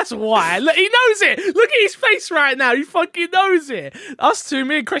 point. that's why. Look, he knows it. Look at his face right now. He fucking knows it. Us two,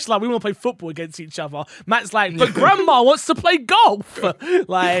 me and Chris, like we want to play football against each other. Matt's like, but Grandma wants to play golf.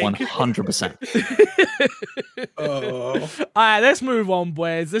 Like, 100%. Oh. all right, let's move on,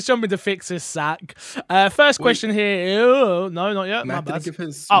 boys. Let's jump into Fix's sack. First question here. Oh, no, not yet. My Matt bad. didn't give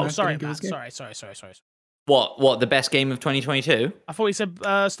his. Oh, Matt sorry, didn't give his Matt. game? Sorry. What? The best game of 2022? I thought he said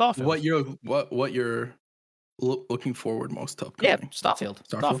Starfield. What you're looking forward most to? Yeah, upcoming? Starfield.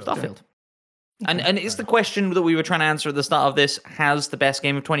 Starfield. Okay. Starfield. And is the question that we were trying to answer at the start of this, has the best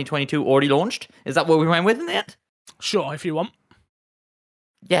game of 2022 already launched? Is that what we went with in the end? Sure, if you want.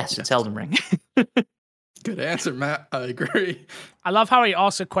 Yes, it's Elden Ring. Good answer, Matt. I agree. I love how he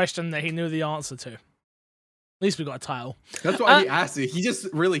asked a question that he knew the answer to. At least we got a title. That's why he asked it. He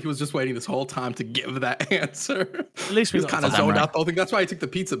was just waiting this whole time to give that answer. At least He we was got kind a of title. zoned out the whole thing. That's why I took the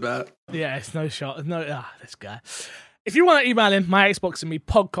pizza bet. Yeah, it's no shot. This guy. If you want to email him, my Xbox and me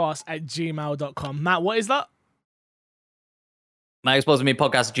podcast@gmail.com. Matt, what is that? My Xbox Me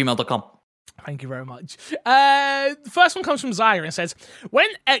podcast at gmail.com. Thank you very much. The first one comes from Zyra and says, when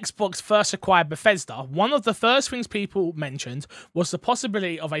Xbox first acquired Bethesda, one of the first things people mentioned was the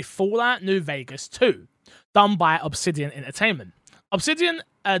possibility of a Fallout New Vegas 2, done by Obsidian Entertainment. Obsidian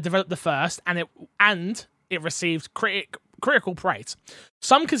developed the first, and it received critical praise.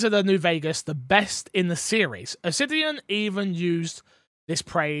 Some consider New Vegas the best in the series. Obsidian even used this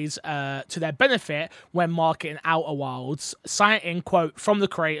praise to their benefit when marketing Outer Wilds, citing, quote, from the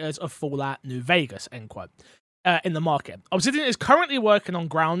creators of Fallout New Vegas, end quote, in the market. Obsidian is currently working on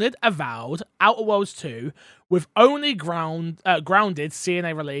Grounded, Avowed, Outer Worlds 2, with only Grounded seeing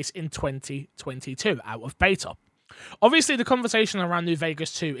a release in 2022 out of beta. Obviously, the conversation around New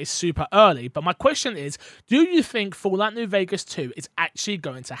Vegas 2 is super early, but my question is, do you think Fallout New Vegas 2 is actually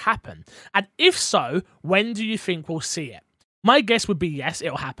going to happen? And if so, when do you think we'll see it? My guess would be yes,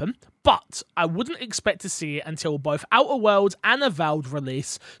 it'll happen, but I wouldn't expect to see it until both Outer Worlds and Avowed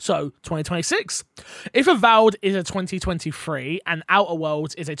release, so 2026. If Avowed is a 2023 and Outer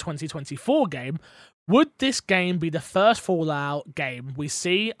Worlds is a 2024 game, would this game be the first Fallout game we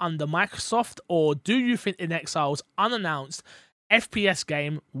see under Microsoft, or do you think inXile's unannounced FPS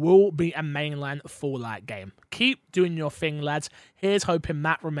game will be a mainline Fallout game? Keep doing your thing, lads. Here's hoping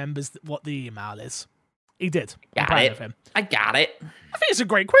Matt remembers what the email is. He did. I'm proud of him. I got it. I think it's a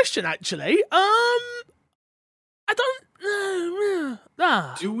great question, actually. I don't.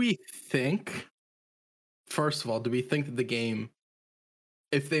 Do we think? First of all, do we think that the game,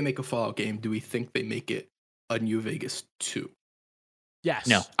 if they make a Fallout game, do we think they make it a New Vegas 2? Yes.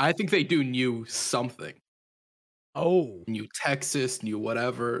 No. I think they do new something. Oh. New Texas, new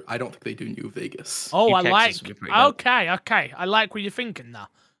whatever. I don't think they do New Vegas. Oh, New I Texas like. would be pretty dope. Okay. I like what you're thinking now.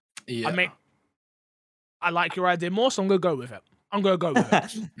 Yeah. I mean, I like your idea more, so I'm gonna go with it.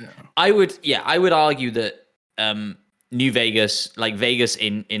 Yeah. I would argue that New Vegas, like Vegas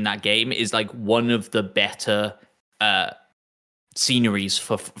in that game, is like one of the better sceneries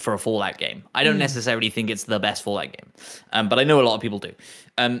for a Fallout game. I don't necessarily think it's the best Fallout game, but I know a lot of people do.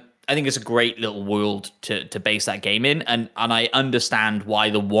 I think it's a great little world to base that game in, and I understand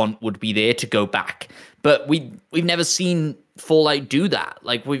why the want would be there to go back. But we've never seen Fallout do that.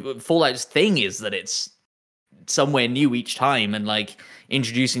 Like Fallout's thing is that it's somewhere new each time and like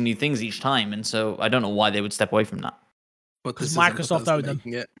introducing new things each time, and so I don't know why they would step away from that. But Because this isn't Microsoft Bethesda owned them.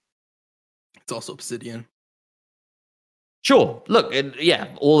 making it. It's also Obsidian. Sure, look,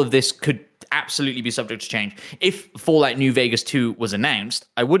 all of this could absolutely be subject to change. If Fallout New Vegas 2 was announced,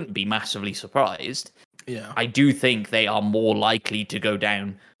 I wouldn't be massively surprised. Yeah. I do think they are more likely to go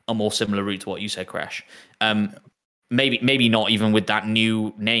down a more similar route to what you said, Crash. Maybe not even with that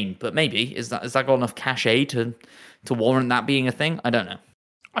new name, but maybe is that got enough cachet to warrant that being a thing? I don't know.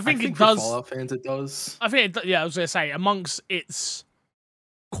 I think it for does. Fallout fans, it does. I think I was gonna say amongst its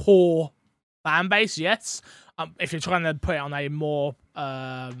core fan base, yes. If you're trying to put it on a more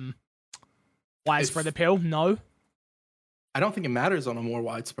widespread appeal, no. I don't think it matters on a more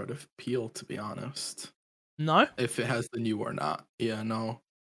widespread appeal, to be honest. No. If it has the new or not. Yeah, no.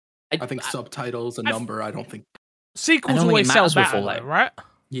 I think subtitles, a number, I don't think. Sequels think always it sell matters with better, Fallout. though, right?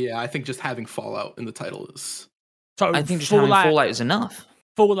 Yeah, I think just having Fallout in the title is. So I think just having Fallout is enough.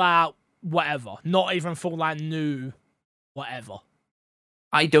 Fallout, whatever. Not even Fallout New, whatever.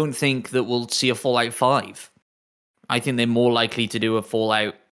 I don't think that we'll see a Fallout 5. I think they're more likely to do a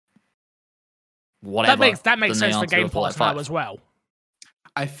Fallout whatever. That makes than they sense are for to do a Game Fallout Pass now 5. as well.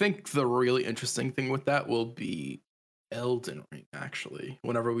 I think the really interesting thing with that will be Elden Ring, actually.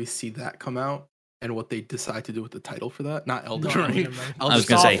 Whenever we see that come out and what they decide to do with the title for that. Not Elden Not Ring. Elden Ring. I was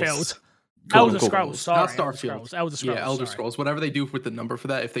gonna say- Starfield. Cool, Elder cool. Scrolls, sorry. Not Elder Starfield. Scrolls. Elder Scrolls. Yeah, Elder sorry. Scrolls. Whatever they do with the number for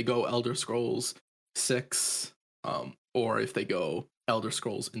that, if they go Elder Scrolls 6, or if they go Elder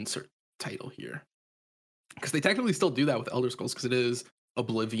Scrolls insert title here. Because they technically still do that with Elder Scrolls, because it is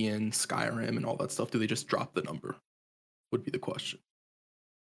Oblivion, Skyrim, and all that stuff. Do they just drop the number? Would be the question.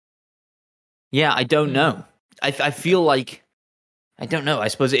 Yeah, I don't know. I feel like I don't know. I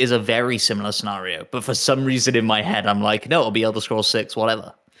suppose it is a very similar scenario, but for some reason in my head, I'm like, no, it'll be Elder Scrolls 6,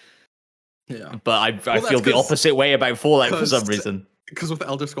 whatever. Yeah. But I that's feel the 'cause- opposite way about Fallout for some 'cause- reason. Because with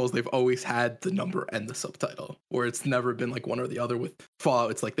Elder Scrolls, they've always had the number and the subtitle, where it's never been like one or the other. With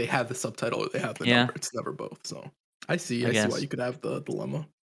Fallout, it's like they have the subtitle or they have the Yeah. number. It's never both. So I see why guess. you could have the dilemma.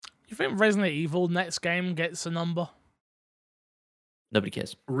 You think Resident Evil next game gets a number? Nobody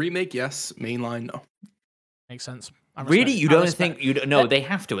cares. Remake, yes. Mainline, no. Makes sense. I Really, respect- you I don't respect- think you? No, they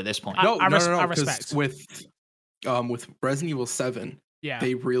have to at this point. No, I no, no, I no. Because respect. with Resident Evil 7, Yeah.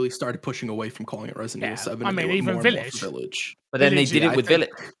 they really started pushing away from calling it Resident Yeah, Evil 7. I and they mean, were even more and more Village. for Village. But then Village, they did yeah, it I with think-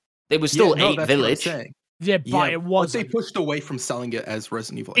 Village. It was still Yeah, no, 8 that's what I'm Village. saying. Yeah, but Yeah, it but they wasn't. pushed away from selling it as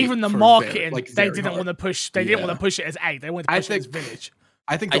Resident Evil 8 Even the for marketing, very they didn't hard. want to push. They didn't want Yeah. to push it as 8. They wanted to I push it as think- Village.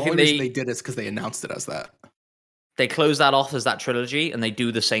 I think I the think only reason they- they did is because they announced it as that. They close that off as that trilogy, and they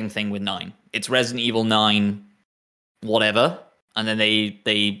do the same thing with 9. It's Resident Evil 9, whatever, and then they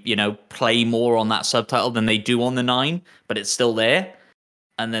play more on that subtitle than they do on the 9, but it's still there.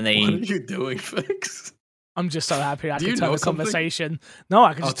 And then What are they you doing, Fix? I'm just so happy I Do can you turn know the something? conversation. No,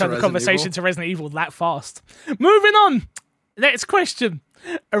 I can Oh, just to turn the Resident conversation Evil? to Resident Evil that fast. Moving on. Next question.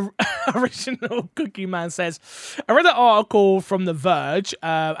 Original Cookie Man says, I read an article from The Verge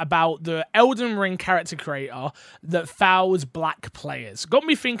about the Elden Ring character creator that fouls black players. Got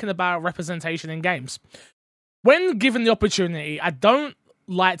me thinking about representation in games. when given the opportunity, I don't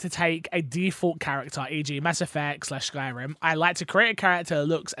like to take a default character, e.g. Mass Effect / Skyrim. I like to create a character that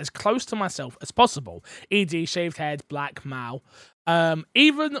looks as close to myself as possible, e.g. shaved head, black, male.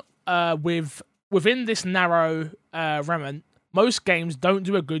 Even within this narrow remnant, most games don't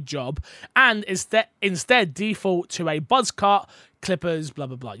do a good job and instead default to a buzz cut, clippers, blah,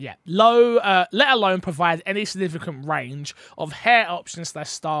 blah, blah. Yeah. Let alone provide any significant range of hair options /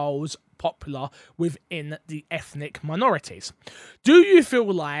 styles popular within the ethnic minorities. Do you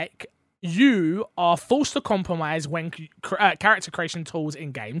feel like you are forced to compromise when character creation tools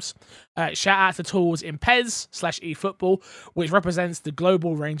in games? Shout out to tools in PES / eFootball, which represents the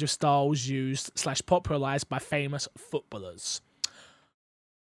global range of styles used / popularized by famous footballers.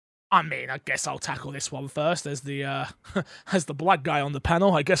 I mean, I guess I'll tackle this one first as the as the black guy on the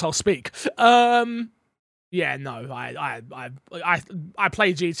panel. I guess I'll speak. Yeah, no, I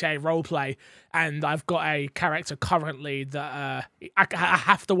play GTA roleplay, and I've got a character currently that I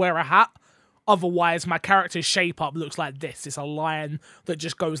have to wear a hat. Otherwise, my character's shape up looks like this. It's a lion that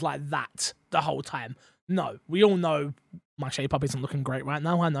just goes like that the whole time. No, we all know my shape up isn't looking great right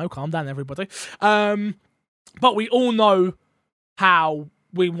now. I know, calm down, everybody. But we all know how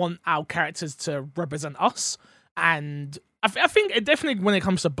we want our characters to represent us, and I think it definitely, when it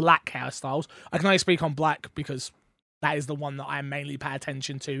comes to black hairstyles, I can only speak on black because that is the one that I mainly pay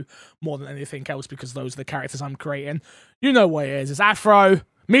attention to more than anything else, because those are the characters I'm creating. You know what it is. It's afro,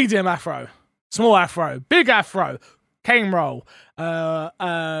 medium afro, small afro, big afro, cane roll, buzz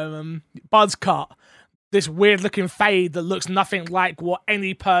cut, this weird looking fade that looks nothing like what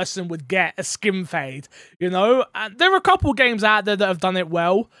any person would get, a skin fade, you know? And there are a couple games out there that have done it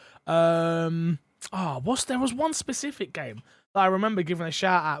well. There was one specific game that I remember giving a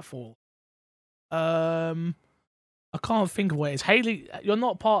shout out for. I can't think of what it is. Haley, you're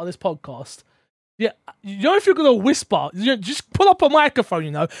not part of this podcast. Yeah, you know, if you're gonna whisper, just pull up a microphone, you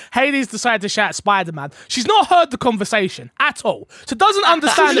know. Haley's decided to shout Spider-Man. She's not heard the conversation at all, so doesn't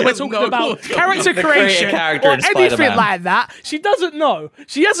understand that we're talking about character creation or anything like that. She doesn't know.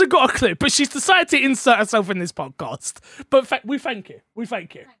 She hasn't got a clue, but she's decided to insert herself in this podcast. But we thank you. We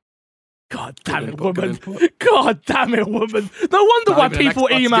thank you. God damn it, woman. God damn it, woman. No wonder why people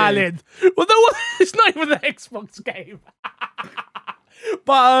email in. Well, it's not even an Xbox game.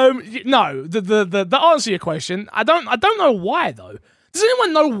 But no, the answer to your question, I don't know why though. Does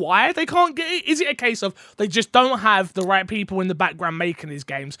anyone know why they can't get it? Is it a case of they just don't have the right people in the background making these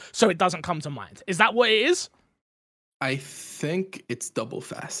games, so it doesn't come to mind? Is that what it is? I think it's double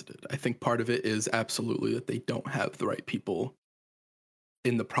faceted. I think part of it is absolutely that they don't have the right people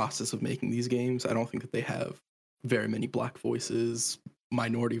in the process of making these games. I don't think that they have very many black voices,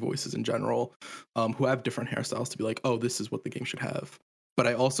 minority voices in general, who have different hairstyles to be like, oh, this is what the game should have. But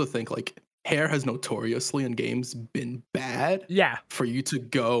I also think like hair has notoriously in games been bad. Yeah. For you to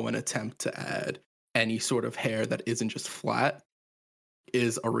go and attempt to add any sort of hair that isn't just flat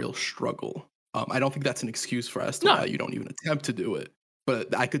is a real struggle. I don't think that's an excuse for us to why you don't even attempt to do it.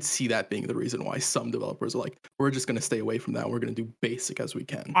 But I could see that being the reason why some developers are like, we're just going to stay away from that. We're going to do basic as we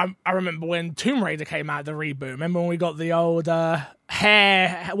can. I remember when Tomb Raider came out, the reboot. Remember when we got the old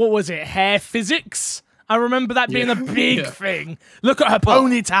hair, what was it? Hair physics? I remember that being a big thing. Look at her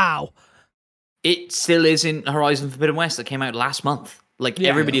ponytail. It still is in Horizon Forbidden West that came out last month. Like,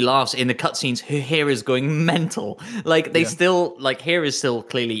 everybody laughs in the cutscenes. Her hair is going mental. Like, they still, like, hair is still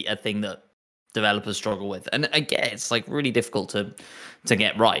clearly a thing that developers struggle with. And again, it's like really difficult to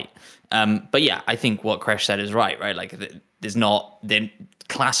get right. But yeah, I think what Kresh said is right? Like, there's not, then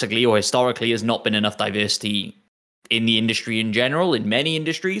classically or historically has not been enough diversity in the industry in general, in many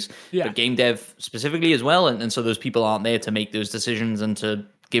industries, but game dev specifically as well. And so those people aren't there to make those decisions and to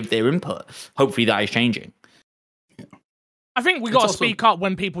give their input. Hopefully that is changing. I think we got to speak up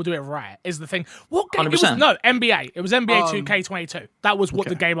when people do it right, is the thing. What game? 100%. No, NBA. It was NBA 2K22. That was what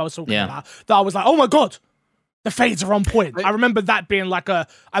the game I was talking about. That I was like, oh my God, the fades are on point. I remember that being like a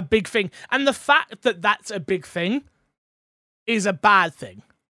big thing. And the fact that that's a big thing is a bad thing.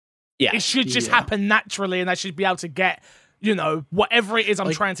 Yeah. It should just happen naturally, and I should be able to get, you know, whatever it is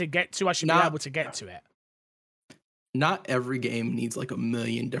I'm trying to get to, I should be able to get to it. Not every game needs like a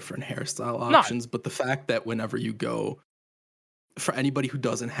million different hairstyle options, but the fact that whenever you go, for anybody who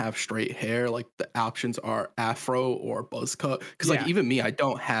doesn't have straight hair, like the options are afro or buzz cut. Because like even me, I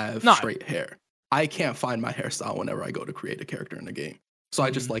don't have straight hair. I can't find my hairstyle whenever I go to create a character in a game. So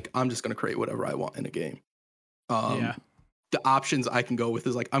I just I'm just gonna create whatever I want in a game. The options I can go with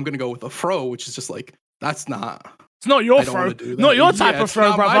is like I'm gonna go with a fro, which is just like that's not It's not your I don't throw. wanna do that. Not your type Yeah, of it's throw,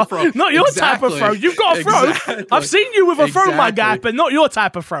 not my brother. throw. Not your type of Exactly. throw. You've got a throw. Exactly. I've seen you with a throw, my guy, Exactly. but not your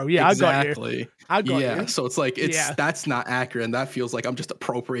type of throw. Yeah, I got you. Exactly. I got you. So it's like Yeah. that's not accurate, and that feels like I'm just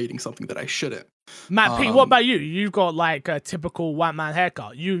appropriating something that I shouldn't. Matt P, what about you? You've got like a typical white man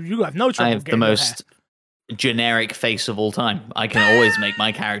haircut. You have no trouble. I have the getting your most generic face of all time. I can always make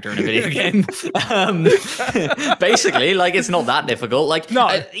my character in a video game. Basically, like it's not that difficult. Like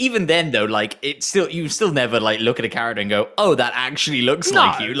No. even then though, like you still never like look at a character and go, oh, that actually looks No.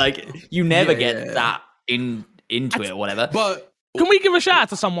 like you. Like you never Yeah, get yeah. that into it or whatever. But Can we give a shout out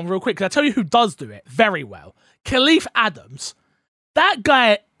to someone real quick? 'Cause I tell you who does do it very well. Khalif Adams. That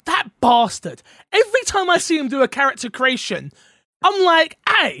guy, that bastard. Every time I see him do a character creation, I'm like,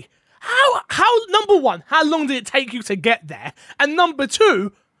 hey, how number one, how long did it take you to get there? And number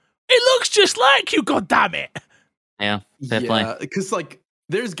two, it looks just like you, goddammit. Yeah, fair play. because like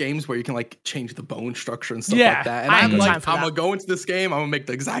there's games where you can like change the bone structure and stuff Yeah, like that. And I ain't I'm got like, time for I'm that. gonna go into this game, I'm gonna make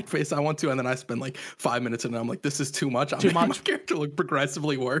the exact face I want to, and then I spend like 5 minutes and I'm like, this is too much. I'm Too making much. my character look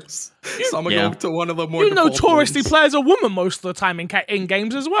progressively worse. So I'm gonna Yeah. go to one of the more You default notoriously ones. play as a woman most of the time in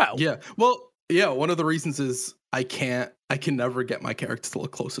games as well. Yeah. Well, yeah, one of the reasons is I can never get my character to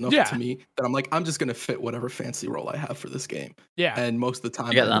look close enough Yeah. to me that I'm like, I'm just gonna fit whatever fancy role I have for this game. Yeah. And most of the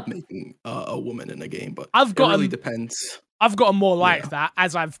time, I get I end up that. making a woman in a game, but I've it got really a- depends. I've gotten more like Yeah. that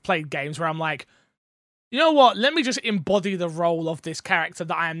as I've played games where I'm like, you know what? Let me just embody the role of this character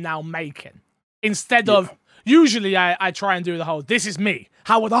that I am now making. Instead of, usually I try and do the whole, this is me.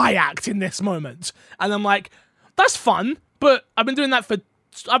 How would I act in this moment? And I'm like, that's fun, but I've been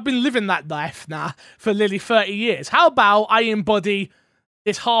living that life now for nearly 30 years. How about I embody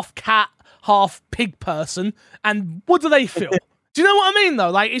this half cat, half pig person, and what do they feel? Do you know what I mean, though?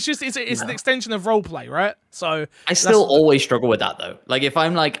 Like, it's an extension of roleplay, right? So I still always struggle with that though. Like if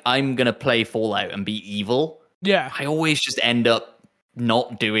I'm like I'm gonna play Fallout and be evil, yeah. I always just end up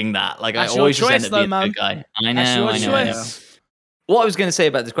not doing that. Like That's I your always just choice, end up though, being man. the good guy. I That's know, your I know, I know. choice. What I was going to say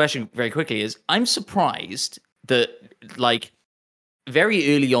about this question very quickly is I'm surprised that like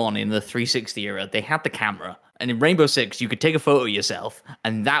very early on in the 360 era, they had the camera. And in Rainbow Six, you could take a photo of yourself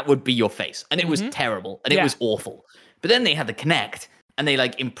and that would be your face. And it was terrible and it Yeah. was awful. But then they had the Kinect and they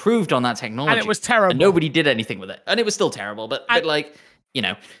like improved on that technology. And it was terrible. And nobody did anything with it. And it was still terrible. But like, you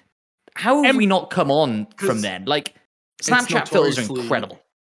know, how have Em- we not come on from 'Cause then? Like, Snapchat filters are notoriously- incredible.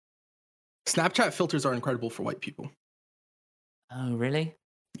 Snapchat filters are incredible for white people. Oh, really?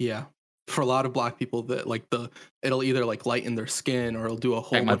 Yeah. For a lot of black people, that like it'll either like lighten their skin or it'll do a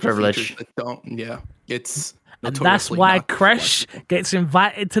whole Like my bunch of privilege. features that don't. Yeah. It's And that's notoriously why not good for white Kresh people. gets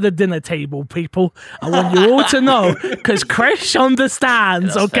invited to the dinner table, people. I want you all to know, because Kresh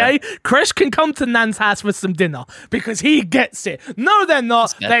understands, That's okay? Kresh can come to Nan's house for some dinner, because he gets it. No, they're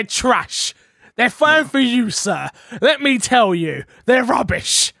not. fair. They're trash. They're fine for you, sir. Let me tell you, they're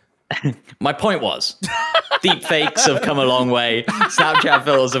rubbish. My point was, deep fakes have come a long way. Snapchat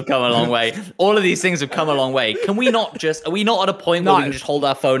filters have come a long way. All of these things have come a long way. Can we not just? Are we not at a point where we No. can just hold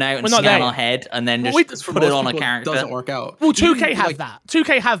our phone out and We're not scan there. our head and then Well, just For put it most on a people, character? doesn't work out. Well, 2K Even, have like, that.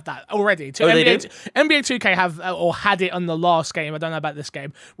 2K have that already. Oh, they do? NBA 2K have or had it on the last game. I don't know about this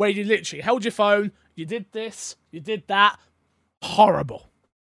game, where you literally held your phone, you did this, you did that. Horrible.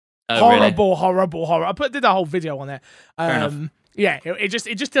 Oh, really? Horrible. I did a whole video on it. enough. Yeah, it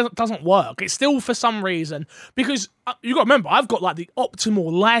just doesn't work. It's still for some reason because you got to remember I've got like the optimal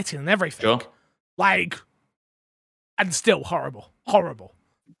lighting and everything. Sure. Like, and still horrible.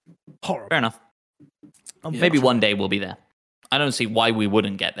 Fair enough. Maybe one day we'll be there. I don't see why we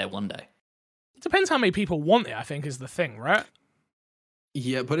wouldn't get there one day. It depends how many people want it. I think is the thing, right?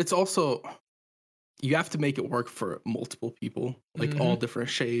 Yeah, but it's also you have to make it work for multiple people, like all different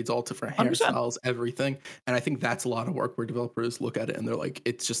shades, all different 100%. hairstyles, everything. And I think that's a lot of work where developers look at it and they're like,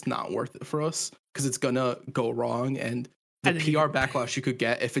 it's just not worth it for us because it's gonna go wrong. And the And then you- PR backlash you could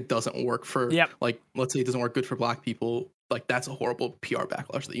get if it doesn't work for, Yep. like, let's say it doesn't work good for black people, like that's a horrible PR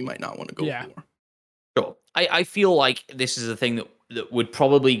backlash that you might not want to go Yeah. for. Sure. I feel like this is a thing that would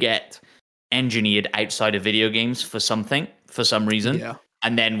probably get engineered outside of video games for some reason. Yeah.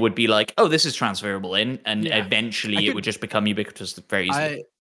 And then would be like, oh, this is transferable in, and Yeah. eventually I it could- would just become ubiquitous very easily.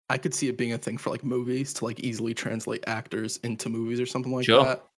 I could see it being a thing for like movies to like easily translate actors into movies or something like Sure.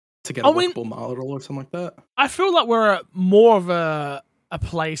 that to get a I mean- workable model or something like that. I feel like we're at more of a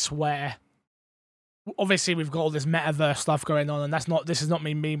place where obviously we've got all this metaverse stuff going on, and this is not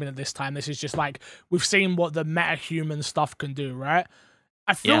me memeing at this time. This is just like we've seen what the metahuman stuff can do, right?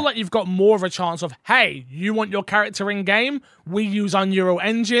 I feel Yeah. like you've got more of a chance of, hey, you want your character in game? We use Unreal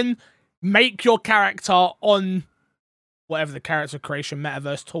Engine. Make your character on whatever the character creation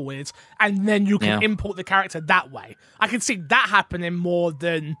metaverse tool is, and then you can import the character that way. I can see that happening more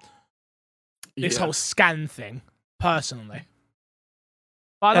than this whole scan thing, personally.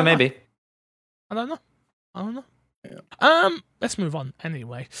 But maybe. I don't know. Yeah. Let's move on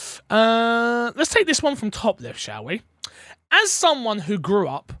anyway. Let's take this one from top left, shall we? As someone who grew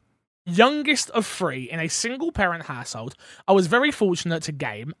up youngest of 3 in a single parent household, I was very fortunate to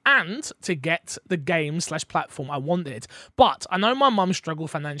game and to get the game/platform I wanted. But I know my mum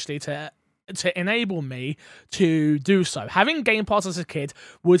struggled financially to enable me to do so. Having Game Pass as a kid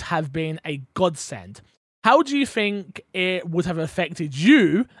would have been a godsend. How do you think it would have affected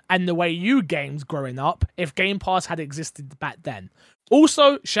you and the way you gamed growing up if Game Pass had existed back then?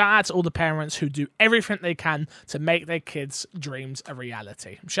 Also, shout out to all the parents who do everything they can to make their kids' dreams a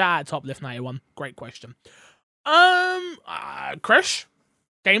reality. Shout out to Toplift91. Great question. Krish,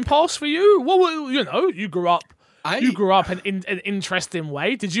 Game Pass for you? Well, you grew up. You grew up in an interesting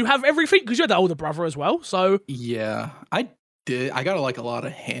way. Did you have everything? Because you had the older brother as well. So yeah, I did. I got a lot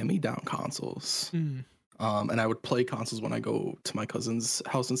of hand-me-down consoles. And I would play consoles when I go to my cousin's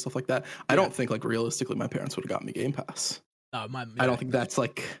house and stuff like that. I don't think realistically my parents would have got me Game Pass. No, I don't think that's I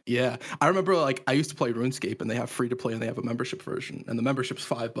remember I used to play RuneScape and they have free to play and they have a membership version and the membership's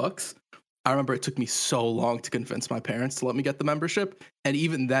 $5. I remember it took me so long to convince my parents to let me get the membership, and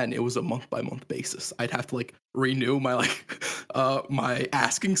even then it was a month by month basis. I'd have to renew my my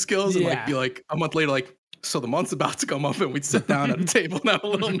asking skills and be a month later so the month's about to come up and we'd sit down at a table and have a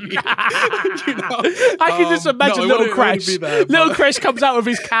little meeting. I can just imagine little Crash. Little Crash comes out with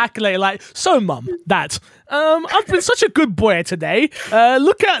his calculator so mum, dad, I've been such a good boy today.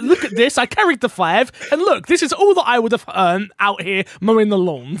 Look at this. I carried the 5 and look, this is all that I would have earned out here mowing the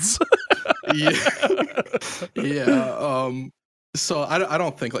lawns. So I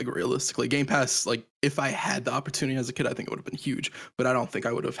don't think realistically Game Pass, if I had the opportunity as a kid, I think it would have been huge, but I don't think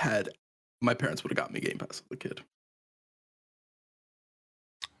I would have had my parents would have got me Game Pass as a kid.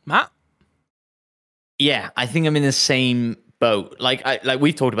 Matt? Yeah, I think I'm in the same boat.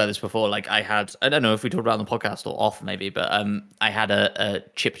 We've talked about this before. I don't know if we talked about it on the podcast or off maybe, but I had a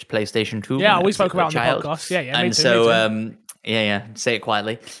chipped PlayStation 2. Yeah, we spoke about it on the podcast. Yeah, and say it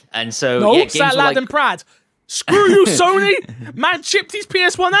quietly. And so say it loud and proud. Screw you, Sony! Man chipped his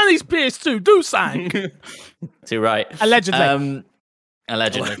PS1 and his PS2. Do something. Too right. Allegedly.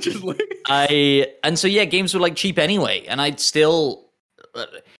 Allegedly. Games were cheap anyway, and I'd still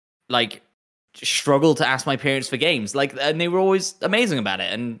struggle to ask my parents for games. And they were always amazing about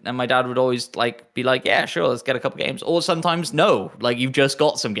it, and my dad would always be yeah, sure, let's get a couple games. Or sometimes no, you've just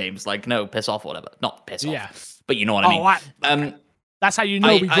got some games. No, piss off or whatever. Not piss off, but you know what I mean. That's how you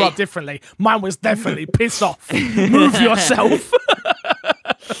know we grew up differently. Mine was definitely piss off. Move yourself.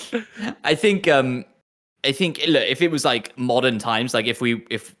 I think look, if it was modern times, if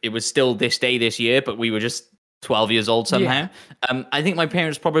it was still this day this year, but we were just 12 years old somehow, I think my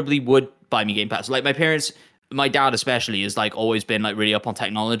parents probably would buy me Game Pass. My parents, my dad especially, has always been really up on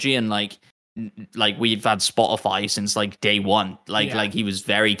technology, and we've had Spotify since day one. He was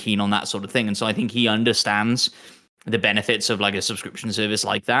very keen on that sort of thing, and so I think he understands the benefits of a subscription service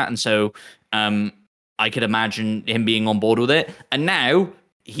like that, and so I could imagine him being on board with it. And now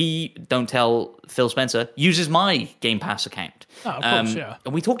he, don't tell Phil Spencer, uses my Game Pass account. Oh, of course, yeah.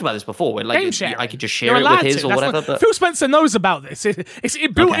 And we talked about this before, where I could just share You're it with his or whatever. But Phil Spencer knows about this. It's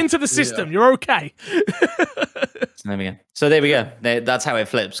built into the system. Yeah. You're okay. So there we go. That's how it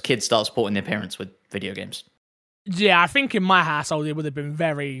flips. Kids start supporting their parents with video games. Yeah, I think in my household it would have been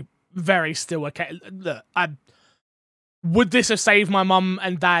very, very still okay. Look, would this have saved my mum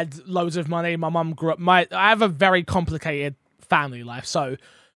and dad loads of money? My mum grew up. I have a very complicated family life, so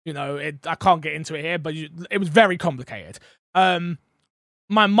I can't get into it here, but it was very complicated.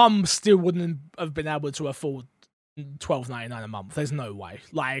 My mum still wouldn't have been able to afford $12.99 a month. There's no way.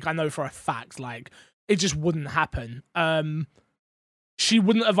 I know for a fact, it just wouldn't happen. She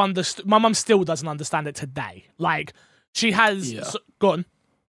wouldn't have understood. My mum still doesn't understand it today. She has gone.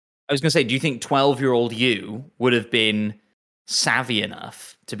 I was going to say, do you think 12-year-old you would have been savvy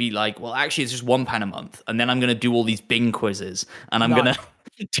enough to be well, actually, it's just £1 a month, and then I'm going to do all these Bing quizzes, and I'm going to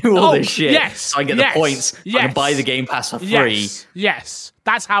do all this shit so I get the points, I can buy the Game Pass for free. Yes.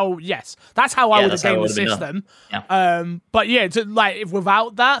 That's how I would have gamed the system. Yeah. But yeah, if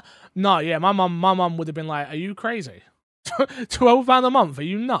without that, no, my mum would have been are you crazy? £12 a month? Are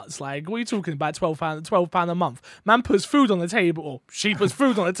you nuts? What are you talking about? £12 a month? Man puts food on the table, or she puts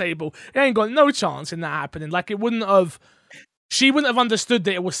food on the table. It ain't got no chance in that happening. It wouldn't have. She wouldn't have understood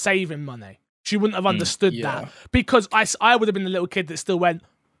that it was saving money. She wouldn't have understood that, because I would have been the little kid that still went,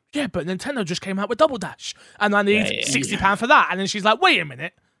 yeah, but Nintendo just came out with Double Dash, and I need Yeah. £60 for that. And then she's like, wait a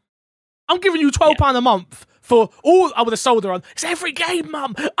minute, I'm giving you £12 a month for all. I would have sold her on. It's every game,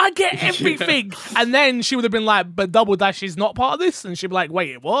 Mum. I get everything. And then she would have been like, but Double Dash is not part of this. And she'd be like,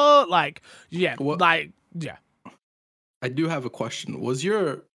 wait, what? Like, yeah, like, yeah. I do have a question.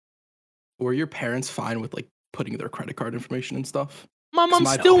 Were your parents fine with like putting their credit card information and stuff? My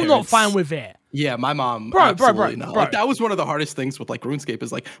mom's still not fine with it. Yeah, my mom. Bro. Not. Like, that was one of the hardest things with like RuneScape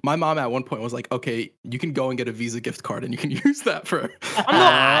is like my mom at one point was like, okay, you can go and get a Visa gift card and you can use that for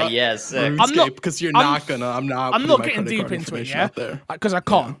yes. RuneScape because I'm not getting deep into it, yeah, because I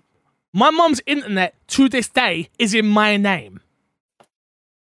can't. My mom's internet to this day is in my name.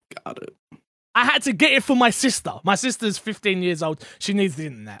 Got it. I had to get it for my sister. My sister's 15 years old. She needs the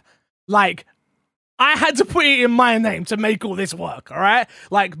internet. Like, I had to put it in my name to make all this work, all right?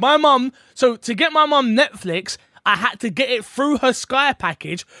 Like, my mum, so to get my mum Netflix, I had to get it through her Sky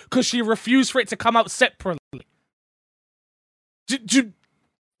package because she refused for it to come out separately.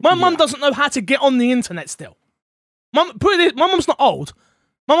 My mum doesn't know how to get on the internet still. My mum's not old.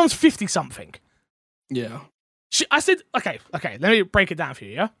 My mum's 50-something. Yeah. I said, okay, let me break it down for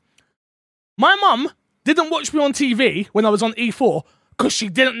you, yeah? My mum didn't watch me on TV when I was on E4 because she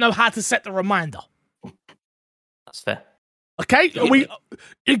didn't know how to set the reminder. That's fair. Okay,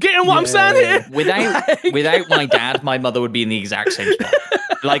 you're getting what I'm saying here? Without my dad, my mother would be in the exact same spot.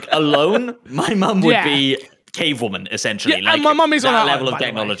 Like, alone, my mum would be cavewoman, essentially. Yeah, like, and my mum is on that level one, of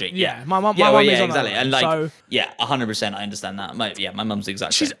technology. Yeah, my mum is on exactly. that And one, like, so... 100%, I understand that. My mum's the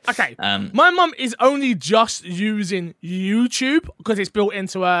exact same. Okay, my mum is only just using YouTube because it's built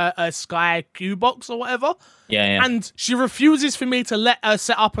into a Sky Q box or whatever. Yeah. And she refuses for me to let her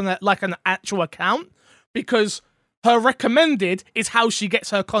set up an actual account because her recommended is how she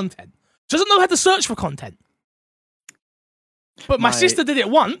gets her content. She doesn't know how to search for content. But my sister did it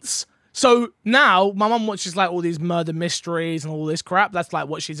once, so now my mum watches like all these murder mysteries and all this crap. That's like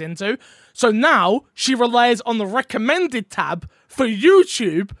what she's into. So now she relies on the recommended tab for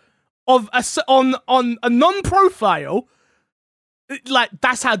YouTube on a non-profile. Like,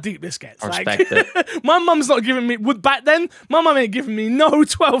 that's how deep this gets. I like, respect it. My mum's not giving me... Back then, my mum ain't giving me no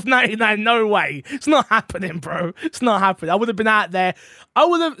 $12.99. No way. It's not happening, bro. It's not happening. I would have been out there.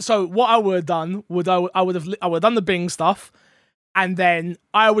 So what I would have done I would have done the Bing stuff, and then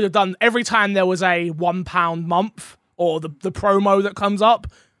I would have done every time there was a £1 month or the promo that comes up,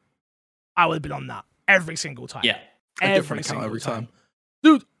 I would have been on that every single time. Yeah. A different account every time.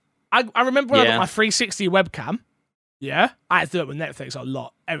 Dude, I remember when I got my 360 webcam. Yeah, I had to do it with Netflix a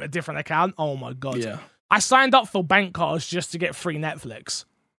lot. A different account. Oh my god. Yeah. I signed up for bank cards just to get free Netflix,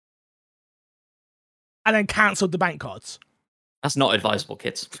 and then cancelled the bank cards. That's not advisable,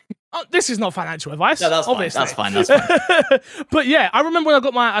 kids. Oh, this is not financial advice. No, that's obviously. fine. That's fine. But yeah, I remember when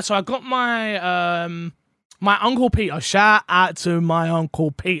I got my Uncle Peter. Shout out to my Uncle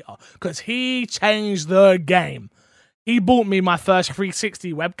Peter because he changed the game. He bought me my first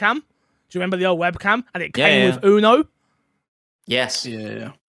 360 webcam. Do you remember the old webcam? And it came with Uno. Yes.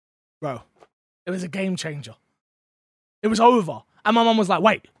 Yeah. Bro, it was a game changer. It was over. And my mum was like,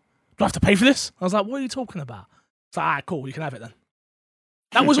 wait, do I have to pay for this? I was like, what are you talking about? It's like, all right, cool, you can have it then.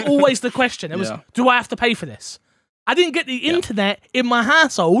 That was always the question. It was, do I have to pay for this? I didn't get the internet in my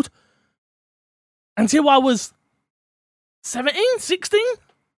household until I was 17, 16.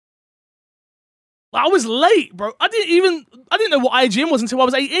 I was late, bro. I didn't know what IGN was until I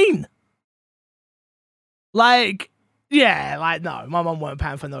was 18. Like, yeah, like, no, my mum weren't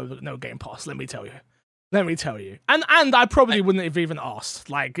paying for no Game Pass, let me tell you. And I probably wouldn't have even asked.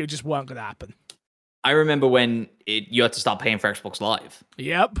 Like, it just weren't going to happen. I remember when you had to start paying for Xbox Live.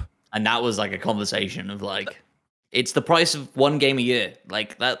 Yep. And that was like a conversation of like, it's the price of one game a year.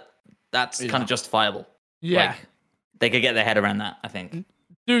 Like, that's kind of justifiable. Yeah. Like, they could get their head around that, I think.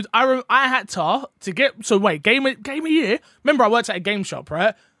 Dude, I had to get... So wait, game a year? Remember, I worked at a game shop,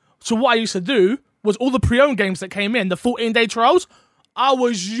 right? So what I used to do was all the pre-owned games that came in, the 14-day trials, I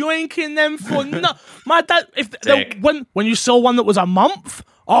was yoinking them for my dad. When you saw one that was a month,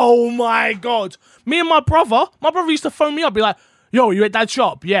 oh my god! Me and my brother used to phone me up, be like, "Yo, you at Dad's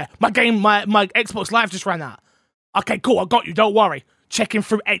shop? Yeah, my Xbox Live just ran out. Okay, cool, I got you. Don't worry. Checking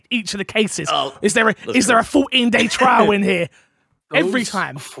through each of the cases. Oh, is there a 14-day trial in here?" Every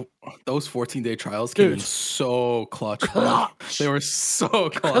time. Those 14-day trials came in so clutch. They were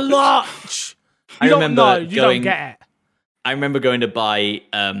so clutch. You don't get it. I remember going to buy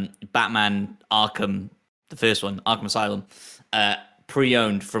Batman Arkham, the first one, Arkham Asylum,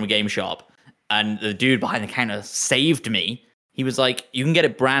 pre-owned from a game shop. And the dude behind the counter saved me. He was like, you can get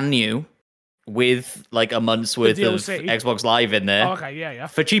it brand new with like a month's worth of DLC? Xbox Live in there Oh, okay, yeah.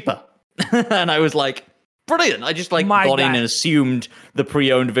 for cheaper. And I was like, brilliant. I just like My got in guy. and assumed the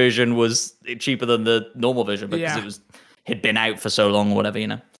pre-owned version was cheaper than the normal version because Yeah. it had been out for so long or whatever, you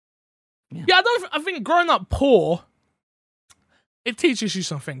know. Yeah, I think growing up poor, it teaches you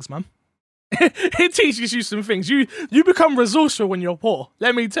some things, man. It teaches you some things. You become resourceful when you're poor.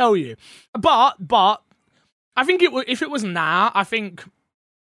 Let me tell you. But I think if it was now, I think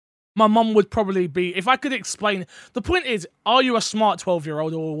my mum would probably be. If I could explain, the point is, are you a smart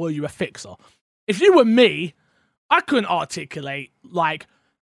 12-year-old or were you a fixer? If you were me, I couldn't articulate like,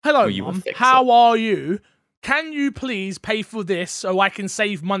 "Hello, Were you a mum. fixer? How are you? Can you please pay for this so I can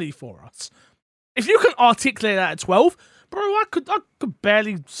save money for us?" If you can articulate that at 12, bro, I could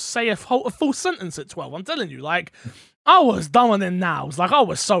barely say a full sentence at 12. I'm telling you, like, I was dumber than now. It's like, I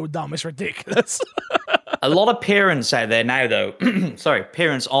was so dumb, it's ridiculous. A lot of parents out there now, though,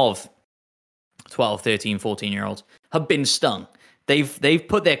 parents of 12, 13, 14-year-olds have been stung. They've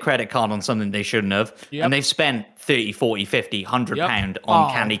put their credit card on something they shouldn't have, Yep. and they've spent 30, 40, 50, 100 Yep. pound on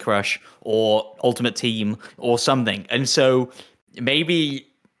Oh. Candy Crush or Ultimate Team or something. And so maybe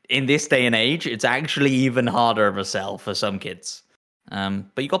in this day and age, it's actually even harder of a sell for some kids. But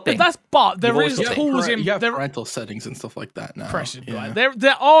you got Bing. But there You've always is got tools in you have there. parental settings and stuff like that now. Precious, Yeah. right?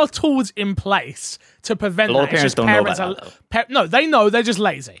 There are tools in place to prevent A lot of that. It's parents just don't know about that, though. No, they know. They're just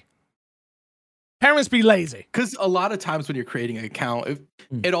lazy. Parents be lazy. Because a lot of times when you're creating an account,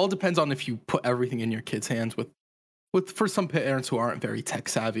 it all depends on if you put everything in your kid's hands. With for some parents who aren't very tech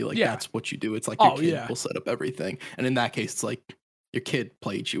savvy, like Yeah. that's what you do. It's like your Oh, kid yeah. will set up everything, and in that case, it's like your kid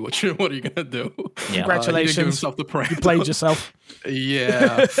played you. What are you gonna do? Yeah. He Congratulations. didn't give himself the prank. You played yourself.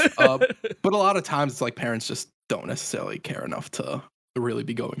 Yeah, but a lot of times it's like parents just don't necessarily care enough to really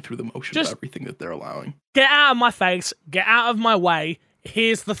be going through the motions Just- of everything that they're allowing. Get out of my face. Get out of my way.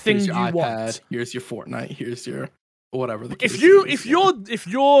 Here's the thing Here's you your iPad. want. Here's your Fortnite. Here's your whatever. The case If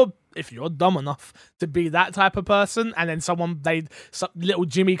is, you're dumb enough to be that type of person, and then little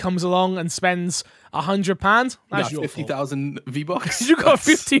Jimmy comes along and spends £100, you that's got your 50,000 V bucks. You got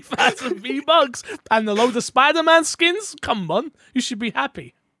 50,000 V-Bucks and a load of Spider-Man skins? Come on. You should be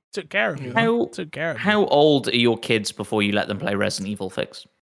happy. Took care of you. How- Took care of you. How old are your kids before you let them play Resident Evil Fix?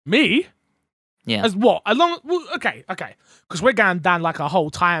 Me? Yeah. As what? Okay. Because we're going down like a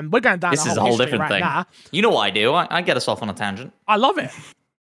whole time. We're going down This a is a whole whole history different right thing. now. You know what I do? I get us off on a tangent. I love it.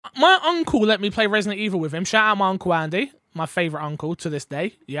 My uncle let me play Resident Evil with him. Shout out my Uncle Andy, my favourite uncle to this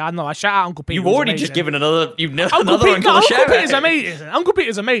day. Yeah, I know. I shout out Uncle Peter. You've who's already amazing. just given another Uncle uncle a Uncle shout Peter's out. amazing. Uncle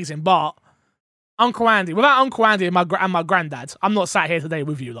Peter's amazing, but Uncle Andy, without Uncle Andy and my granddad, I'm not sat here today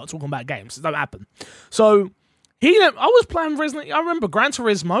with you lot talking about games. It don't happen. So I was playing Resident. I remember Gran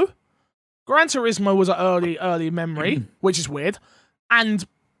Turismo. Gran Turismo was an early memory, which is weird. And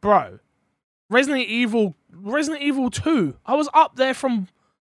bro, Resident Evil 2. I was up there from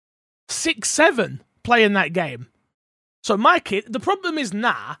 6, 7 playing that game. So my kid, the problem is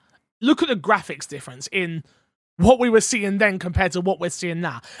now, look at the graphics difference in what we were seeing then compared to what we're seeing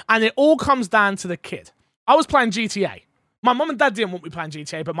now. And it all comes down to the kid. I was playing GTA. My mum and dad didn't want me playing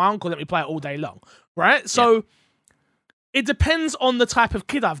GTA, but my uncle let me play it all day long. Right? So it depends on the type of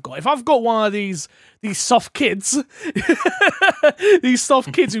kid I've got. If I've got one of these soft kids, these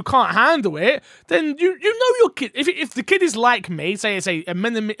soft kids who can't handle it, then you know your kid. If the kid is like me, say it's a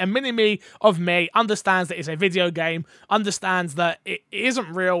mini-me of me, understands that it's a video game, understands that it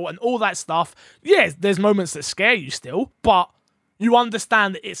isn't real and all that stuff, yes, there's moments that scare you still, but you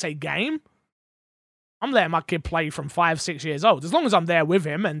understand that it's a game. I'm letting my kid play from 5, 6 years old. As long as I'm there with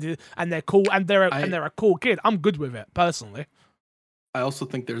him and they're cool and they're a cool kid, I'm good with it personally. I also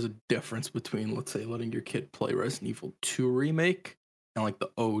think there's a difference between, let's say, letting your kid play Resident Evil 2 remake and like the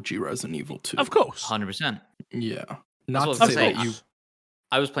OG Resident Evil 2. Of course. 100%. Yeah. That's Not what to I was say saying. that you.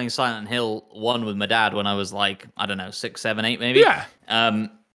 I was playing Silent Hill 1 with my dad when I was like, I don't know, 6, 7, 8 maybe. Yeah.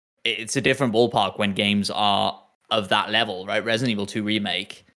 It's a different ballpark when games are of that level, right? Resident Evil 2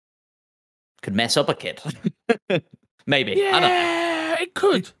 remake could mess up a kid. Maybe. I don't know. Yeah, it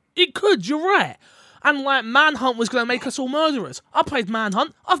could. It could. You're right. And like Manhunt was going to make us all murderers. I played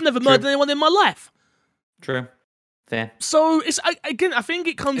Manhunt. I've never murdered anyone in my life. True. Fair. So it's again. I think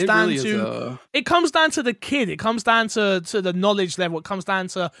it comes It down really is to it comes down to the kid. It comes down to the knowledge level. It comes down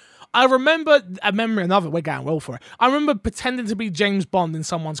to. I remember another. We're going well for it. I remember pretending to be James Bond in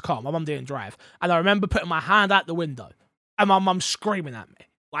someone's car. My mum didn't drive, and I remember putting my hand out the window, and my mum screaming at me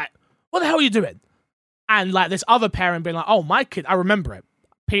like, "What the hell are you doing?" And like this other parent being like, "Oh, my kid, I remember it.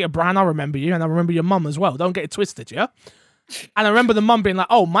 Peter Brown, I remember you, and I remember your mum as well. Don't get it twisted, yeah?" And I remember the mum being like,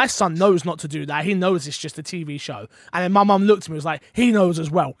 "Oh, my son knows not to do that. He knows it's just a TV show." And then my mum looked at me and was like, "He knows as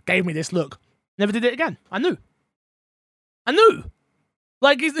well." Gave me this look. Never did it again. I knew.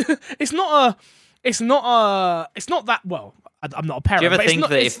 Like it's not that. Well, I'm not a parent. Do you ever but it's think not,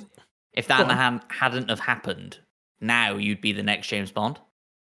 that it's- if that hadn't have happened, now you'd be the next James Bond?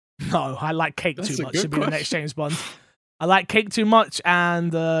 No, I like cake That's too a much good to be the next question. James Bond. I like cake too much,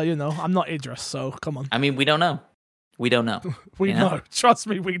 and I'm not Idris, so come on. I mean, we don't know. We don't know. We you know? know. Trust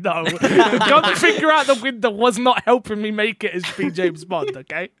me, we know. The gun finger out the window was not helping me make it as be James Bond,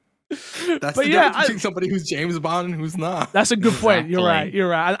 okay? That's But the yeah, difference between somebody who's James Bond and who's not. That's a good point. You're right. Exactly. You're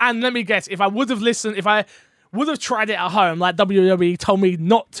right. And let me guess, if I would have listened, if I would have tried it at home, like WWE told me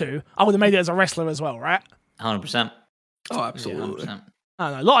not to, I would have made it as a wrestler as well, right? 100%. Oh, absolutely. 100%. I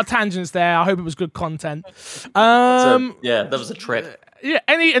don't know. A lot of tangents there. I hope it was good content. Yeah, that was a trip. Yeah.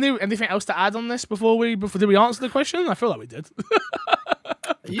 Anything else to add on this before did we answer the question? I feel like we did.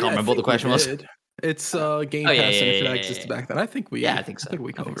 Yeah, remember I what think the question we was. did. It's Game Oh, Pass, yeah, and yeah, if it yeah, existed yeah. back then, I think we. Yeah, I think so. I think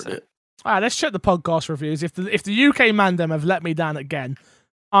we I think covered so. it. All right, let's check the podcast reviews. If the UK Mandem have let me down again,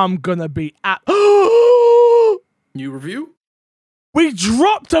 I'm gonna be at. New review? We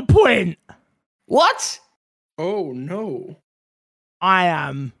dropped a point. What? Oh no! I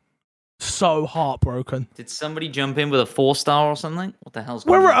am so heartbroken. Did somebody jump in with a 4-star or something? What the hell's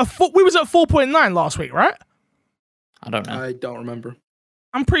going We were on? we was at 4.9 last week, right? I don't know. I don't remember.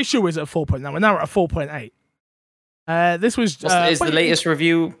 I'm pretty sure we was at 4.9. We're now at 4.8. This was Is the wait, latest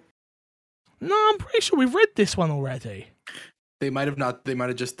review? No, I'm pretty sure we've read this one already. They might have not. They might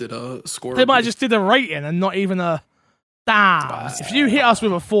have just did a score. They might have review. just did a rating and not even a. Damn! If you hit us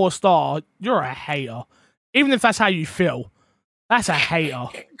with a 4-star, you're a hater. Even if that's how you feel, that's a hater.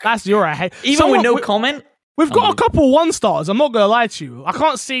 You're a hater. Even with no comment? We've got a couple 1-stars. I'm not gonna lie to you. I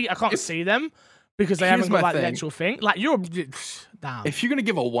can't see them because they Here's haven't got my like the thing. actual thing. Like you're damn. If you're gonna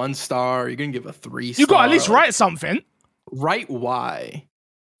give a 1-star, you're gonna give a 3-star. You got to at least write something. Write why.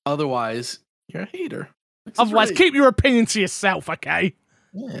 Otherwise, you're a hater. This is Otherwise, right. keep your opinion to yourself, okay?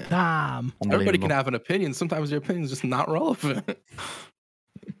 Yeah. Damn. Everybody can have an opinion. Sometimes your opinion's just not relevant.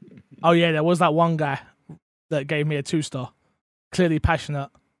 Oh yeah, there was that one guy that gave me a 2-star. Clearly passionate,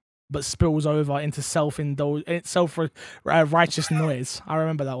 but spills over into self-righteous noise. I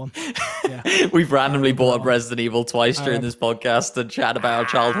remember that one. Yeah. We've randomly bought up Resident Evil twice during this podcast and chat about our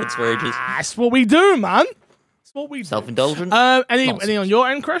childhoods for ages. That's what we do, man. That's what we do. Self-indulgent? Any on your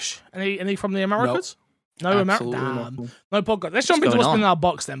end, Crush? Any from the Americas? No Absolutely America. nothing. No podcast. Let's jump into going what's been in on? our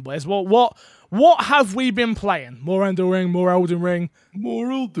box then, boys. What have we been playing? More Elden Ring, more Elden Ring,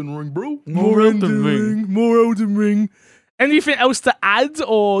 More Elden Ring, bro. more Elden Ring, more Elden Ring. Anything else to add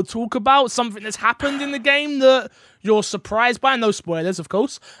or talk about? Something that's happened in the game that you're surprised by? No spoilers, of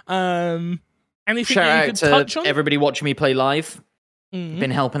course. Anything Shout that you out could to touch on? everybody watching me play live. Mhm.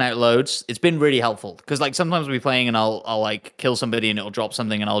 Been helping out loads. It's been really helpful because like sometimes we'll be playing and I'll like kill somebody and it'll drop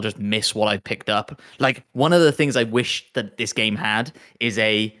something and I'll just miss what I picked up. Like one of the things I wish that this game had is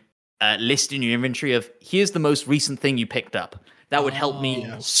a list in your inventory of here's the most recent thing you picked up. That would help me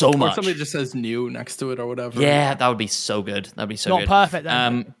so Or much. something that just says new next to it or whatever. Yeah, that would be so good. That'd be so Not good. perfect,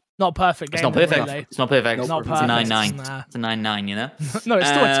 then. Not perfect. It's Game not perfect. Relay. It's not perfect. Nope. Not It's perfect. a 9-9. Nah. It's a 9-9, you know? No, it's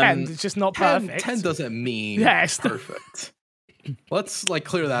still a 10. Um, It's just not 10, perfect. 10 doesn't mean Yeah, it's still- perfect. Let's like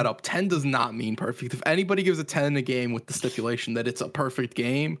clear that up. 10 does not mean perfect. If anybody gives a 10 in a game with the stipulation that it's a perfect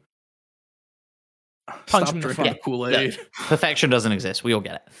game, Punch stop him in the drinking front. the Kool-Aid. Perfection doesn't exist. We all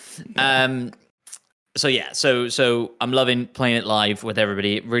get it. So yeah, so I'm loving playing it live with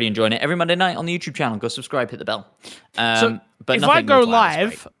everybody. Really enjoying it. Every Monday night on the YouTube channel. Go subscribe, hit the bell. But If nothing I go more to add,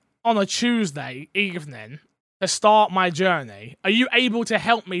 it's live on a Tuesday evening to start my journey, are you able to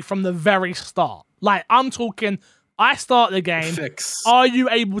help me from the very start? Like, I'm talking, I start the game. Fix. Are you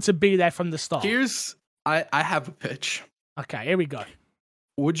able to be there from the start? Here's I have a pitch. Okay, here we go.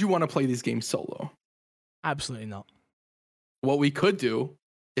 Would you want to play these games solo? Absolutely not. What we could do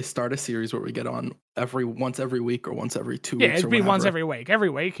is start a series where we get on once every week or once every 2 Yeah, weeks. it'd or be once whenever. every week. Every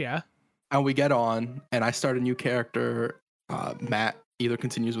week, yeah. And we get on, and I start a new character. Matt either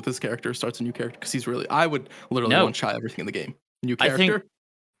continues with his character, or starts a new character because he's really. I would literally No. one shot everything in the game. New I character. think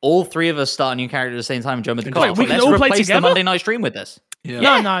all three of us start a new character at the same time and jump into the Wait, call. we can Let's all play replace the together? Monday night stream with this.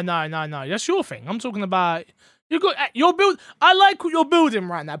 Yeah. No. That's your thing. I'm talking about you're build. I like what you're building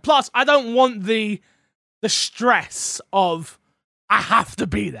right now. Plus, I don't want the stress of I have to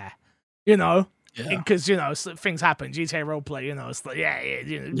be there. You know, Yeah. because things happen. GTA roleplay. It's like Yeah.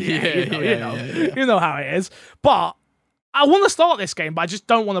 you know how it is. But I want to start this game, but I just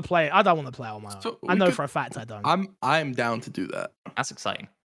don't want to play it. I don't want to play it on my own. So I we know could- for a fact I don't. I'm down to do that. That's exciting.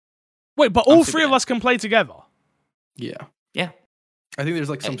 Wait, but I'm all super three of down. us can play together. Yeah. Yeah. I think there's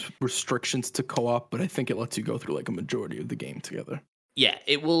like some restrictions to co-op, but I think it lets you go through like a majority of the game together. yeah,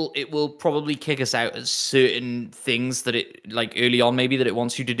 it will probably kick us out at certain things that it like early on maybe that it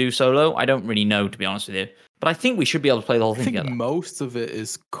wants you to do solo. I don't really know, to be honest with you, but I think we should be able to play the whole I thing think together. most of it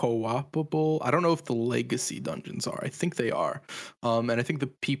is co-opable. I don't know if the legacy dungeons are. I think they are. And I think the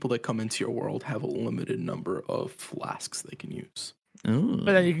people that come into your world have a limited number of flasks they can use. Ooh.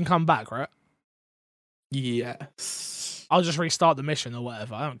 But then you can come back, right? Yes. I'll just restart the mission or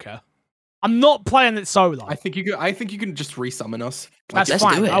whatever. I don't care. I'm not playing it solo. I think you can just resummon us. That's let's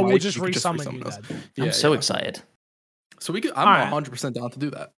fine. do it. I will Right? just You could resummon you us. then. I'm so excited. So I'm Alright. 100% down to do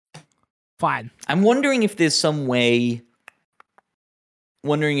that. Fine. I'm wondering if there's some way.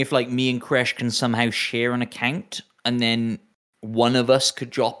 Wondering if like me and Kresh can somehow share an account, and then one of us could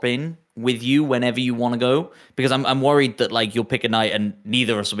drop in with you whenever you want to go. Because I'm worried that like you'll pick a night and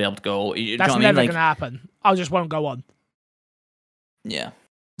neither of us will be able to go. You know That's what I mean? never Like, going to happen. I just won't go on. yeah.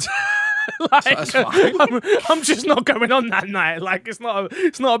 Like, That's fine. I'm just not going on that night. Like, it's not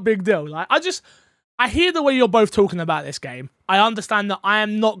a big deal. Like, I hear the way you're both talking about this game. I understand that I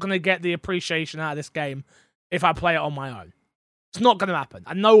am not going to get the appreciation out of this game if I play it on my own. It's not going to happen.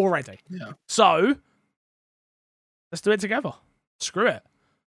 I know already. Yeah. So, let's do it together. Screw it.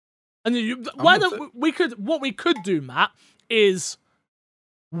 And what we could do, Matt, is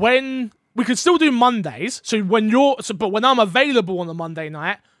when we could still do Mondays. So but when I'm available on the Monday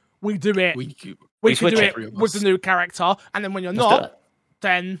night, we do it. We We can switch do it. it with the new character, and then when you're Let's do it. not,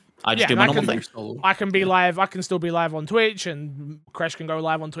 then I just yeah, do and my I normal can, thing. I can be live. I can still be live on Twitch, and Kresh can go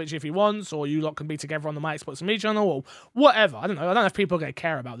live on Twitch if he wants, or you lot can be together on the My Xbox and Me channel, or whatever. I don't know. I don't know if people are going to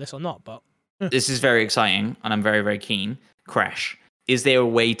care about this or not, but This is very exciting, and I'm very, very keen. Crash, is there a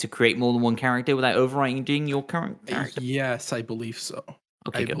way to create more than one character without overriding your current character? Yes, I believe so.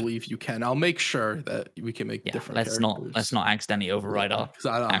 Okay, I good. believe you can. I'll make sure that we can make Yeah, different let's characters. not accidentally override our 'Cause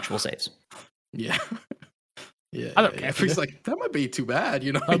I- actual saves. Yeah. Yeah. I don't care for He's this. like, that might be too bad,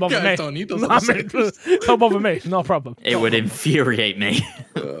 you know. don't You bother me. guys don't need those I other mean, saves. don't bother me. No problem. It would infuriate me.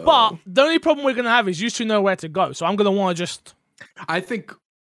 But the only problem we're going to have is you two know where to go. So I'm going to want to just. I think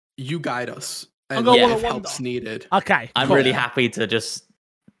you guide us. I'm And gonna Yeah. wanna if wander. help's needed. Okay. I'm cool. really happy to just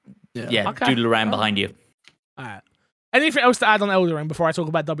Yeah. doodle around behind you. All right. Anything else to add on Elden Ring before I talk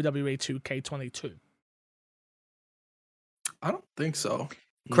about WWE 2K22? I don't think so.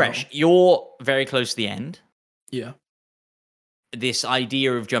 No. Crash, you're very close to the end. Yeah. This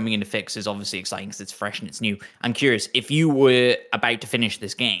idea of jumping into fix is obviously exciting because it's fresh and it's new. I'm curious, if you were about to finish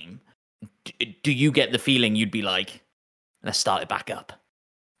this game, do you get the feeling you'd be like, let's start it back up.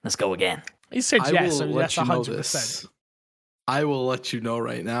 Let's go again. He said I yes, will so let that's you know 100%. this. I will let you know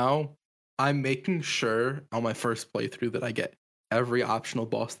right now. I'm making sure on my first playthrough that I get every optional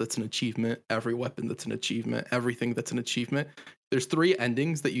boss that's an achievement, every weapon that's an achievement, everything that's an achievement. There's 3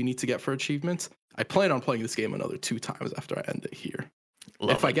 endings that you need to get for achievements. I plan on playing this game another 2 times after I end it here.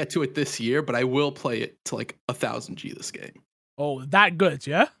 If I get to it this year, but I will play it to like 1000G this game. Oh, that good,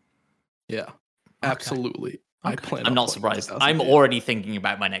 yeah? Yeah. Absolutely. I plan I'm on not playing surprised. 1000G. I'm already thinking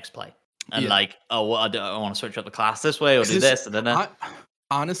about my next play. And Yeah. like, oh, well, I want to switch up the class this way or do this. And then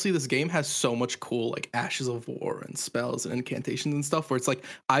Honestly, this game has so much cool like Ashes of War and spells and incantations and stuff where it's like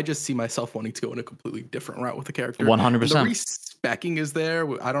I just see myself wanting to go in a completely different route with the character. 100%. The respecking is there.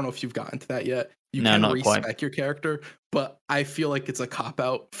 I don't know if you've gotten to that yet. You No, can not respec quite. your character, but I feel like it's a cop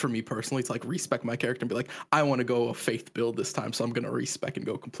out for me personally to like respec my character and be like, I want to go a faith build this time, so I'm gonna respec and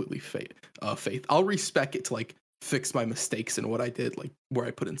go completely faith. I'll respec it to like fix my mistakes in what I did, like where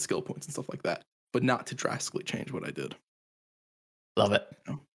I put in skill points and stuff like that, but not to drastically change what I did. love it.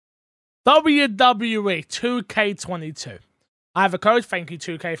 WWE 2K22. I have a code. Thank you,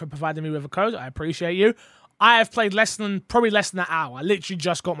 2K, for providing me with a code. I appreciate you. I have played probably less than an hour. I literally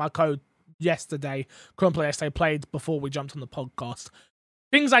just got my code yesterday. Couldn't play yesterday. Played before we jumped on the podcast.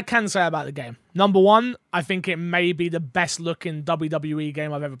 Things I can say about the game. Number one, I think it may be the best looking WWE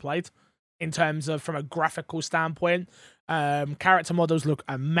game I've ever played in terms of from a graphical standpoint. Character models look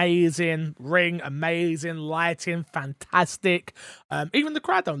amazing. Ring, amazing. Lighting, fantastic. Even the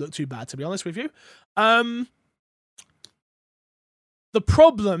crowd don't look too bad, to be honest with you. The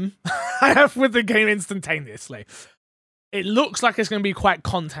problem I have with the game instantaneously, it looks like it's going to be quite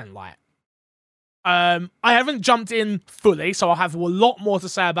content light. I haven't jumped in fully, so I'll have a lot more to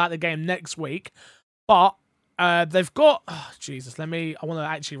say about the game next week. But they've got, I want to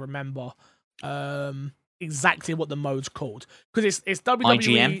actually remember exactly what the mode's called, because it's WWE.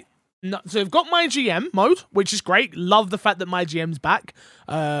 IGM? No, so they've got My GM mode, which is great. Love the fact that My GM's back.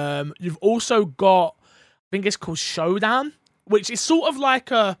 You've also got, I think it's called Showdown, which is sort of like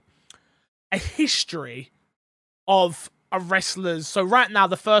a history of a wrestlers. So right now,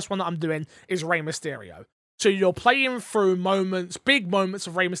 the first one that I'm doing is Rey Mysterio. So you're playing through big moments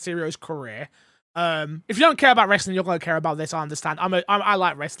of Rey Mysterio's career. If you don't care about wrestling, you're going to care about this. I understand. I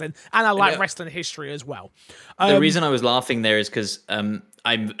like wrestling, and I like wrestling history as well. The reason I was laughing there is because I'm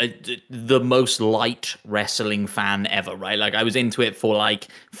the most light wrestling fan ever, right? Like, I was into it for like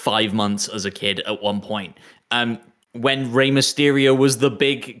 5 months as a kid at one point. When Rey Mysterio was the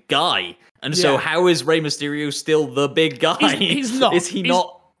big guy. And so how is Rey Mysterio still the big guy? He's not. Is he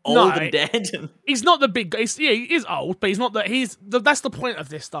not old and dead? He's not the big guy. He is old, but he's not that's the point of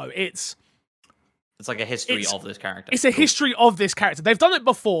this, though. It's like a history of this character. It's a history of this character. They've done it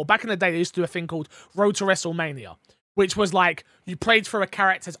before. Back in the day, they used to do a thing called Road to WrestleMania, which was like you played through a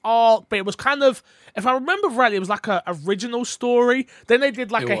character's arc, but it was kind of, if I remember rightly, it was like a original story. Then they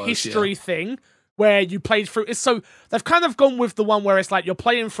did like a history thing where you played through. So they've kind of gone with the one where it's like you're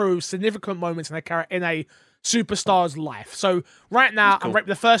playing through significant moments in a superstar's life. So right now,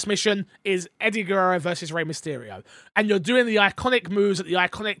 the first mission is Eddie Guerrero versus Rey Mysterio, and you're doing the iconic moves at the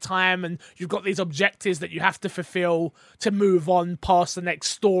iconic time, and you've got these objectives that you have to fulfill to move on past the next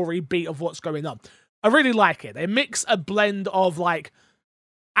story beat of what's going on. I really like it. They mix a blend of like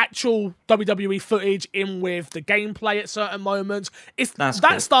actual WWE footage in with the gameplay at certain moments.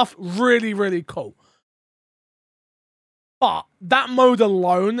 Stuff really, really cool. But that mode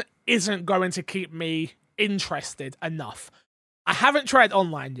alone isn't going to keep me interested enough. I haven't tried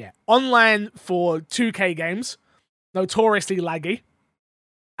online yet. Online for 2K games, notoriously laggy.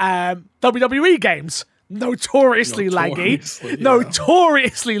 WWE games, notoriously laggy.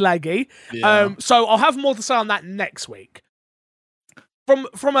 Yeah. So I'll have more to say on that next week.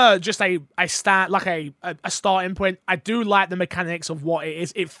 From a starting point, I do like the mechanics of what it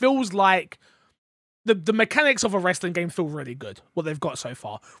is. It feels like the mechanics of a wrestling game feel really good, what they've got so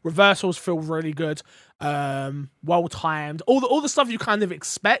far. Reversals feel really good, well-timed. All the stuff you kind of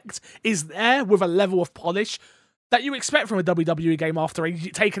expect is there with a level of polish that you expect from a WWE game after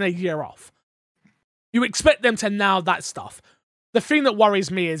taking a year off. You expect them to nail that stuff. The thing that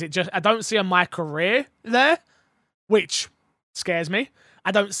worries me is I don't see my career there, which scares me.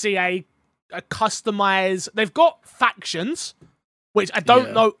 I don't see a customized... They've got factions, which I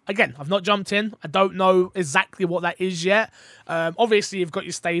don't know. Again, I've not jumped in. I don't know exactly what that is yet. Obviously, you've got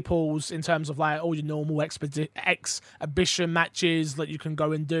your staples in terms of like all your normal exhibition matches that you can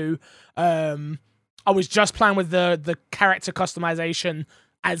go and do. I was just playing with the character customization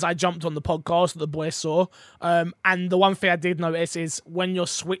as I jumped on the podcast that the boys saw. And the one thing I did notice is when you're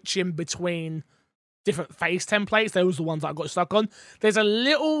switching between different face templates, those are the ones that I got stuck on. There's a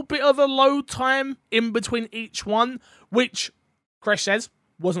little bit of a load time in between each one, which Crash says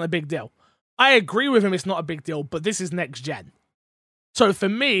wasn't a big deal. I agree with him, it's not a big deal, but this is next gen. So for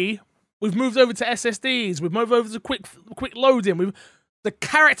me, we've moved over to SSDs, we've moved over to quick loading. The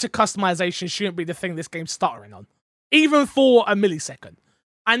character customization shouldn't be the thing this game's stuttering on, even for a millisecond.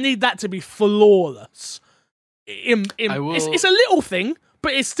 I need that to be flawless. It's a little thing,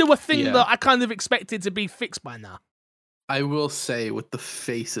 but it's still a thing that I kind of expected to be fixed by now. I will say with the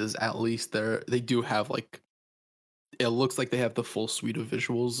faces, at least they do have like, it looks like they have the full suite of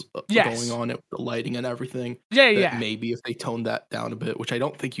visuals going on, the lighting and everything. Yeah. Maybe if they toned that down a bit, which I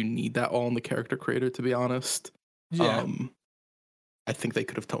don't think you need that all in the character creator, to be honest. Yeah. I think they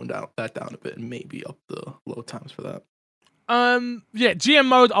could have toned that down a bit and maybe up the load times for that. GM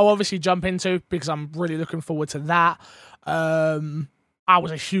mode I'll obviously jump into because I'm really looking forward to that. I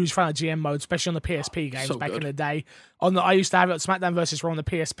was a huge fan of GM mode, especially on the PSP games in the day. I used to have it SmackDown vs. Raw on the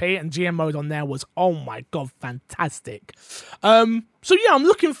PSP, and GM mode on there was, oh my god, fantastic. So yeah, I'm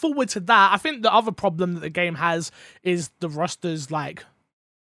looking forward to that. I think the other problem that the game has is the roster's like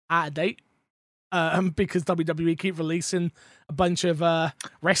out of date. Because WWE keep releasing a bunch of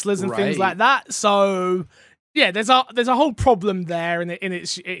wrestlers and things like that. So yeah, there's a whole problem there in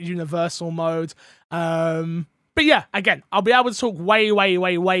its universal mode. But yeah, again, I'll be able to talk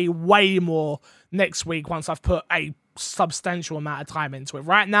way more next week once I've put a substantial amount of time into it.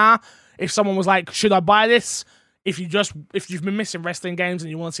 Right now, if someone was like, should I buy this? If you've been missing wrestling games and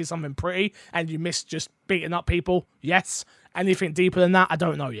you want to see something pretty and you miss just beating up people, yes. Anything deeper than that, I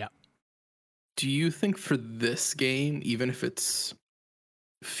don't know yet. Do you think for this game, even if it's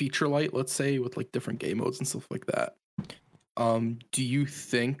feature light, let's say, with like different game modes and stuff like that, do you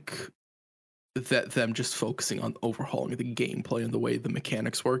think that them just focusing on overhauling the gameplay and the way the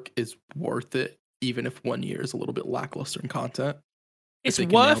mechanics work is worth it, even if 1 year is a little bit lackluster in content? It's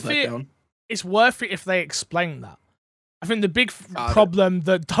worth it. It's worth it if they explain that. I think the big problem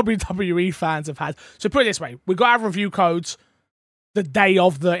that WWE fans have had. So put it this way: we got our review codes the day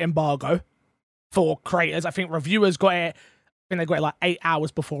of the embargo for creators. I think reviewers got it think they got it like 8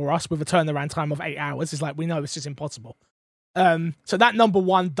 hours before us with a turnaround time of 8 hours. It's like, we know it's just impossible. So that number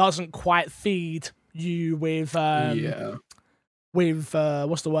one doesn't quite feed you with what's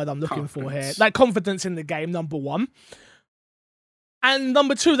the word I'm looking for here? Like confidence in the game, number one. And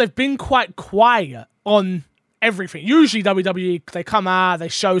number two, they've been quite quiet on everything. Usually WWE, they come out, they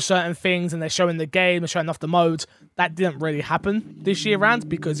show certain things, and they're showing the game, they're showing off the modes. That didn't really happen this year round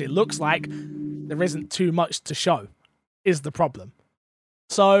because it looks like there isn't too much to show, is the problem.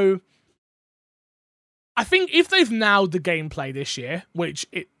 So I think if they've nailed the gameplay this year, which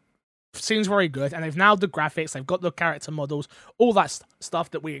it seems very good, and they've nailed the graphics, they've got the character models, all that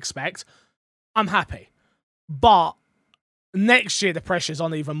stuff that we expect, I'm happy. But next year, the pressure's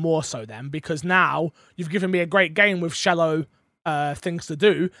on even more so then, because now you've given me a great game with shallow things to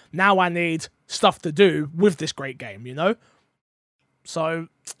do. Now I need stuff to do with this great game, you know? So,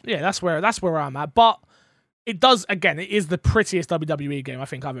 yeah, that's where I'm at. But it is the prettiest WWE game I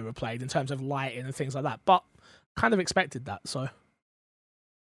think I've ever played in terms of lighting and things like that. But kind of expected that, so.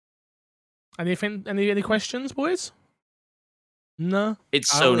 Any questions, boys? No? It's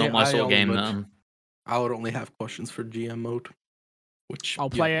so not my sort of game. I would only have questions for GM mode, which I'll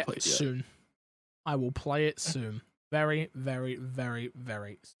play it soon. I will play it soon. Very, very, very,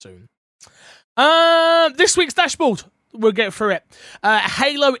 very soon. This week's dashboard. We'll get through it.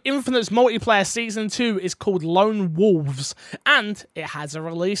 Halo Infinite's multiplayer Season 2 is called Lone Wolves, and it has a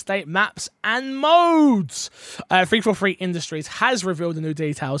release date, maps, and modes. 343 Industries has revealed the new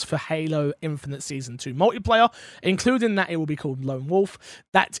details for Halo Infinite Season 2 multiplayer, including that it will be called Lone Wolf,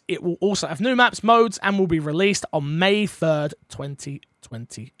 that it will also have new maps, modes, and will be released on May 3rd,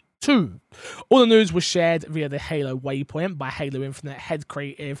 2022. All the news was shared via the Halo Waypoint by Halo Infinite head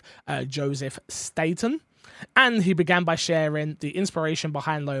creative Joseph Staten. And he began by sharing the inspiration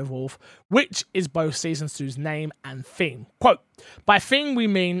behind Lone Wolf, which is both Season 2's name and theme. Quote, by theme we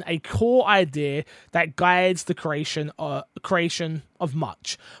mean a core idea that guides the creation of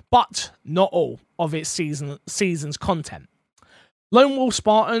much, but not all of its season's content. Lone Wolf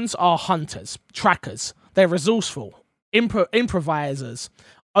Spartans are hunters, trackers, they're resourceful, improvisers,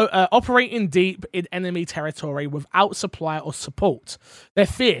 operating deep in enemy territory without supply or support. They're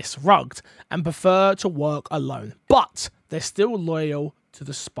fierce, rugged, and prefer to work alone, but they're still loyal to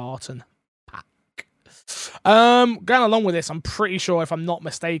the Spartan pack. Going along with this, I'm pretty sure, if I'm not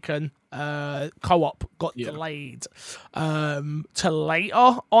mistaken, co-op got delayed to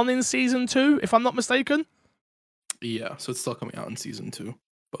later on in Season 2, if I'm not mistaken. Yeah, so it's still coming out in Season 2,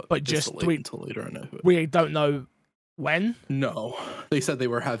 but just until later. We don't know when? No. They said they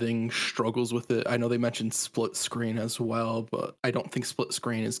were having struggles with it. I know they mentioned split screen as well, but I don't think split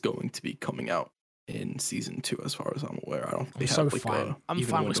screen is going to be coming out in Season 2 as far as I'm aware. I don't think they have fine. I'm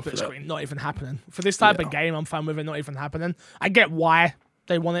fine with split screen not even happening. For this type of game, I'm fine with it not even happening. I get why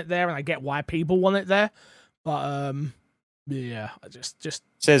they want it there, and I get why people want it there. But yeah, I just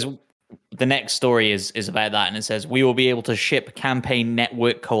says the next story is about that, and it says we will be able to ship campaign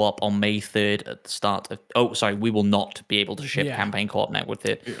network co-op on May 3rd at the start of we will not be able to ship campaign co-op network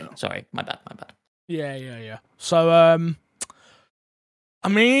 3rd. Yeah. Sorry, my bad. Yeah. So I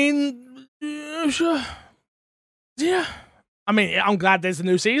mean, sure. Yeah. I mean, I'm glad there's a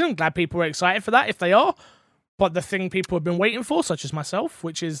new season. Glad people are excited for that if they are. But the thing people have been waiting for, such as myself,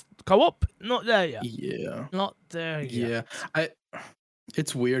 which is co-op, not there yet. Yeah. Not there yet. Yeah.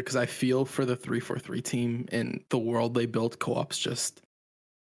 It's weird because I feel for the 343 team and the world they built. Co-op's just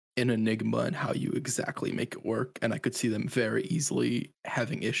an enigma in how you exactly make it work. And I could see them very easily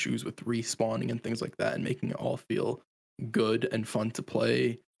having issues with respawning and things like that, and making it all feel good and fun to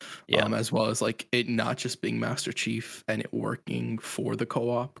play. Yeah. As well as like it not just being Master Chief and it working for the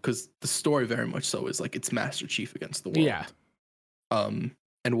co-op, because the story very much so is like it's Master Chief against the world. Yeah. And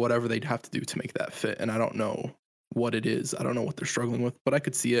whatever they'd have to do to make that fit. And I don't know what it is. I don't know what they're struggling with, but I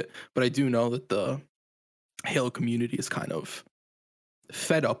could see it. But I do know that the Halo community is kind of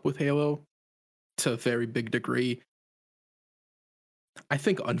fed up with Halo to a very big degree. I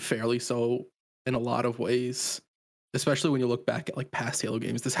think unfairly so in a lot of ways, especially when you look back at like past Halo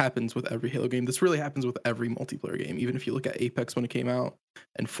games. This happens with every Halo game. This really happens with every multiplayer game. Even if you look at Apex when it came out,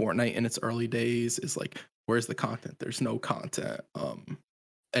 and Fortnite in its early days, is like, where's the content? There's no content.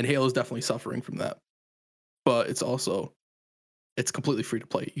 And Halo's definitely suffering from that. But it's completely free to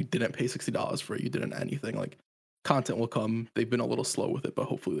play. You didn't pay $60 for it. You didn't anything. Like, content will come. They've been a little slow with it, but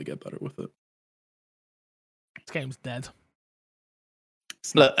hopefully they get better with it. This game's dead.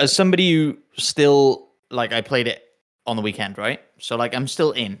 Look, as somebody who still, like, I played it on the weekend, right? So, like, I'm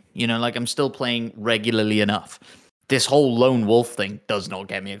still in. You know, like, I'm still playing regularly enough. This whole Lone Wolf thing does not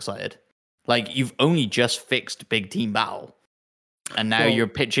get me excited. Like, you've only just fixed Big Team Battle. And now Well, you're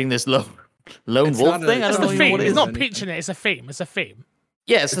pitching this lone it's wolf not a- thing. I it's don't It's know the not even theme. what it It's is. not anything. pitching it. It's a theme. It's a theme.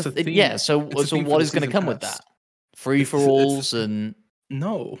 Yeah, It's a theme. yeah. So It's a theme for what the is going to season come with pass. that? Free for alls and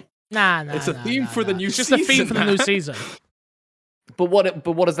No, Nah. it's a theme for the new It's just season. a theme for the new man. season. but what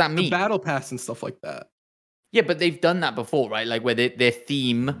does that The mean? battle pass and stuff like that. Yeah, but they've done that before, right? Like where their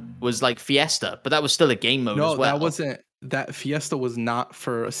theme was like Fiesta, but that was still a game mode No, as well. that wasn't. That Fiesta was not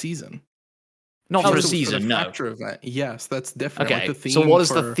for a season. Not for a Fiesta was season, the no. Fracture event. Yes, that's different. Okay, Like the so theme what has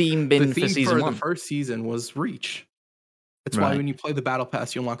for, the theme been the theme for season for one? the first season was Reach. That's why Right. when you play the battle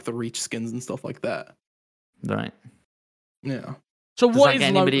pass, you unlock the Reach skins and stuff like that. Right. Yeah. So Does what that is get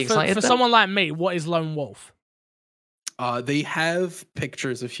Lone anybody excited for then? someone like me? What is Lone Wolf? They have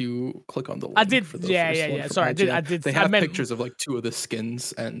pictures if you click on the link. I did. For the Yeah. first one from Sorry, IGN. I did. They I have meant, pictures of like 2 of the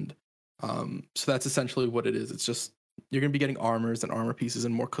skins, and so that's essentially what it is. It's just you're gonna be getting armors and armor pieces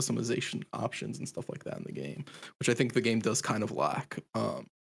and more customization options and stuff like that in the game, which I think the game does kind of lack.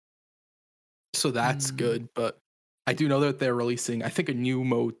 So that's good, but I do know that they're releasing, I think, a new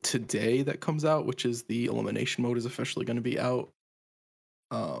mode today that comes out, which is the elimination mode is officially going to be out.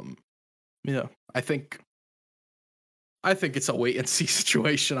 Yeah, I think it's a wait and see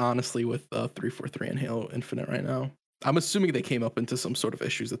situation, honestly, with 343 and Halo Infinite right now. I'm assuming they came up into some sort of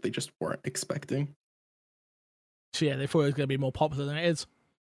issues that they just weren't expecting. So yeah, they thought it was going to be more popular than it is.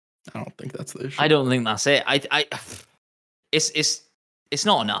 I don't think that's the issue. I don't think that's it. It's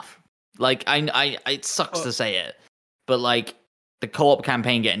not enough. Like it sucks to say it, but like the co-op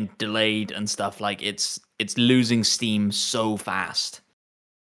campaign getting delayed and stuff, like it's losing steam so fast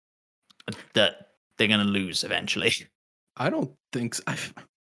that they're gonna lose eventually. I don't think so.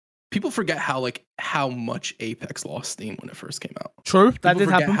 People forget how much Apex lost steam when it first came out. True, that People did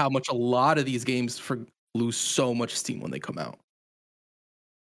forget happen. how much a lot of these games lose so much steam when they come out.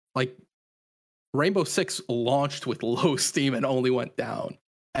 Like Rainbow Six launched with low steam and only went down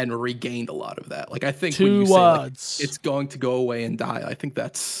and regained a lot of that. Like I think when 2 you say like, words. it's going to go away and die, I think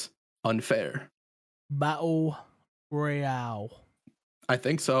that's unfair. Battle Royale. I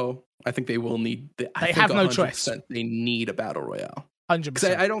think so. I think they will need. They I think have no 100% choice. They need a battle royale. 100%. Because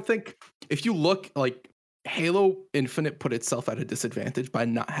I don't think if you look like Halo Infinite put itself at a disadvantage by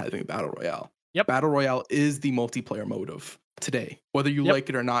not having a battle royale. Yep. Battle royale is the multiplayer mode of today, whether you Yep. like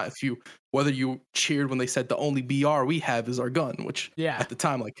it or not. Whether you cheered when they said the only BR we have is our gun, which Yeah. at the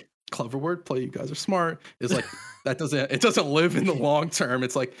time, like clever wordplay, you guys are smart. Is like it doesn't live in the long term.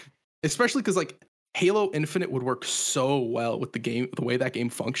 It's like especially because like Halo Infinite would work so well with the game, the way that game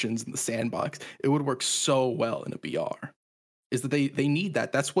functions in the sandbox. It would work so well in a BR. Is that they need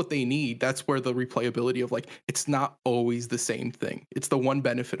that. That's what they need. That's where the replayability of like it's not always the same thing. It's the one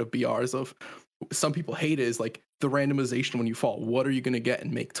benefit of BRs of some people hate it is like the randomization when you fall. What are you gonna get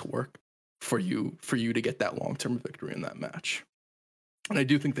and make to work for you to get that long-term victory in that match? And I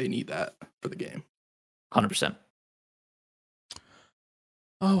do think they need that for the game. 100%.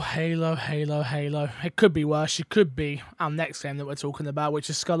 Oh, Halo. It could be worse. It could be our next game that we're talking about, which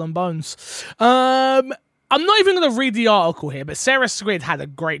is Skull and Bones. I'm not even going to read the article here, but Sarah Squid had a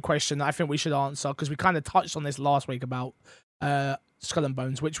great question that I think we should answer because we kind of touched on this last week about Skull and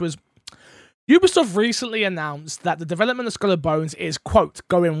Bones, which was Ubisoft recently announced that the development of Skull and Bones is, quote,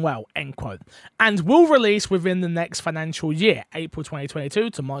 going well, end quote, and will release within the next financial year, April 2022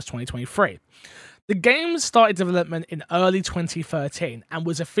 to March 2023. The game started development in early 2013 and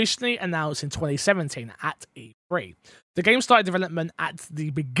was officially announced in 2017 at E3. The game started development at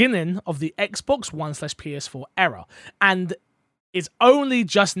the beginning of the Xbox One/PS4 era and is only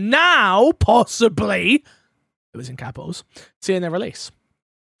just now, possibly, it was in capitals, seeing a release.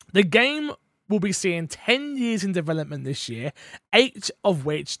 The game will be seeing 10 years in development this year, 8 of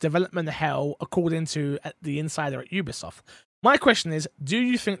which development hell, according to the insider at Ubisoft. My question is, do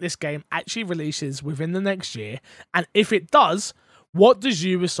you think this game actually releases within the next year? And if it does, what does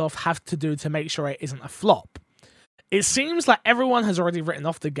Ubisoft have to do to make sure it isn't a flop? It seems like everyone has already written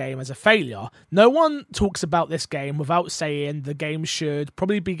off the game as a failure. No one talks about this game without saying the game should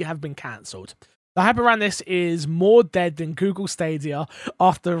probably have been cancelled. The hype around this is more dead than Google Stadia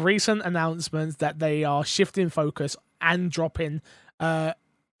after recent announcements that they are shifting focus and dropping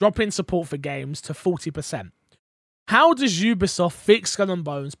support for games to 40%. How does Ubisoft fix Skull and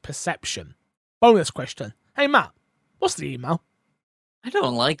Bones' perception? Bonus question. Hey Matt, what's the email? I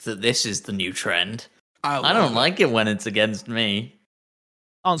don't like that this is the new trend. I love don't it. like it when it's against me.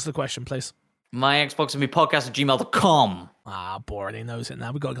 Answer the question, please. My Xbox and me podcast at gmail.com. Boring. He knows it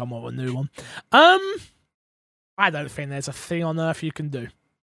now. We've got to come up with a new one. I don't think there's a thing on earth you can do.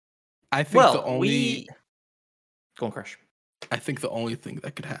 I think Well, the only Go on, Crash. I think the only thing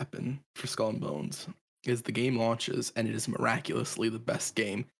that could happen for Skull and Bones is the game launches and it is miraculously the best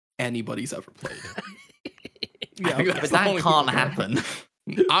game anybody's ever played. Yeah, I think okay. that's But the that only can't thing.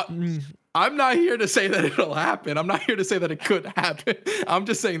 happen. I'm not here to say that it'll happen. I'm not here to say that it could happen. I'm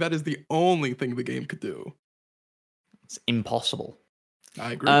just saying that is the only thing the game could do. It's impossible.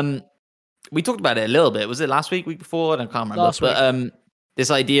 I agree. We talked about it a little bit. Was it last week, week before? I can't remember. Last week. But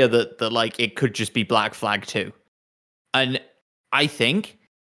this idea that like it could just be Black Flag 2. And I think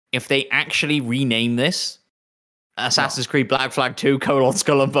if they actually rename this Assassin's Creed Black Flag 2: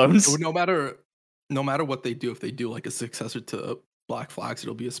 Skull and Bones. No matter what they do, if they do like a successor to Black Flags,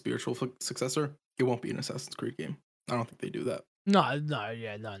 it'll be a spiritual successor. It won't be an Assassin's Creed game. I don't think they do that. No.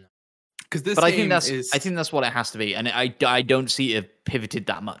 Because this But I game think that's what it has to be, and I don't see it pivoted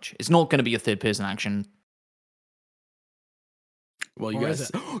that much. It's not going to be a third-person action. Well, Or is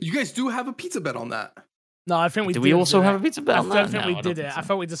you guys do have a pizza bet on that. No, I think we Do did. we also do have it. a pizza bet? I on don't that? think No, we I did don't it. think I so.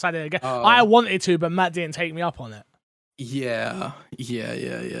 thought we decided again. Oh. I wanted to, but Matt didn't take me up on it. Yeah.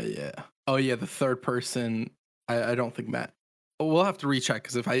 Oh yeah, the third person. I don't think Matt. We'll have to recheck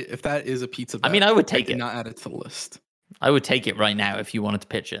because if that is a pizza bet, I mean, I would take did it. not add it to the list. I would take it right now if you wanted to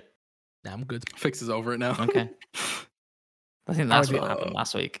pitch it. Nah, I'm good. Fix is over it now. Okay. I think that's would what do- happened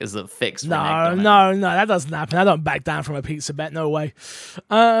last week. Is the fix? No, reneged on it. no, that doesn't happen. I don't back down from a pizza bet. No way.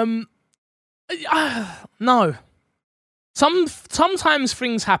 No. Sometimes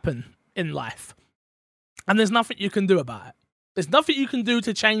things happen in life, and there's nothing you can do about it. There's nothing you can do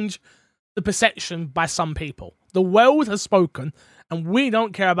to change the perception by some people. The world has spoken, and we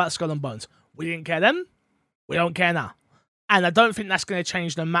don't care about Skull and Bones. We didn't care then. We don't care now. And I don't think that's going to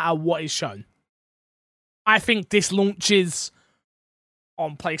change no matter what is shown. I think this launches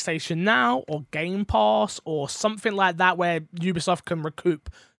on PlayStation Now or Game Pass or something like that where Ubisoft can recoup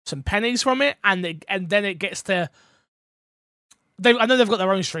some pennies from it, and then it gets to... I know they've got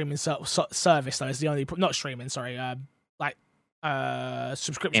their own streaming service, though. It's the only... Not streaming, sorry.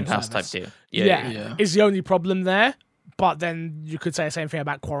 Subscription Game Pass service. type deal. Yeah. Is the only problem there. But then you could say the same thing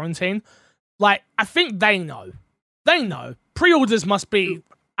about quarantine. Like, I think they know. They know. Pre-orders must be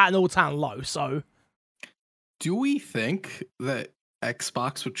at an all-time low, so... Do we think that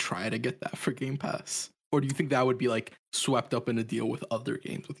Xbox would try to get that for Game Pass? Or do you think that would be like swept up in a deal with other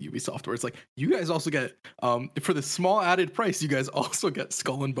games with Ubisoft where it's like, you guys also get, for the small added price, you guys also get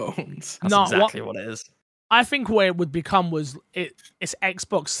Skull and Bones? That's No, exactly what it is. I think where it would become was it's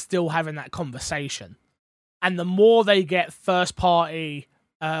Xbox still having that conversation. And the more they get first-party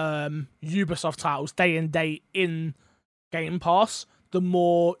Ubisoft titles day and day in Game Pass, the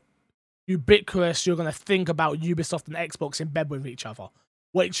more ubiquitous you're going to think about Ubisoft and Xbox in bed with each other.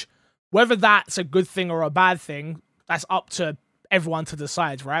 Which, whether that's a good thing or a bad thing, that's up to everyone to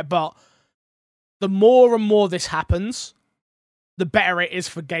decide, right? But the more and more this happens, the better it is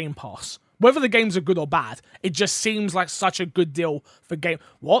for Game Pass. Whether the games are good or bad, it just seems like such a good deal for Game...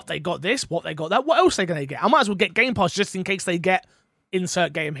 What? They got this? What? They got that? What else are they going to get? I might as well get Game Pass just in case they get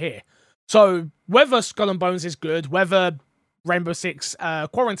insert game here. So, whether Skull and Bones is good, whether Rainbow Six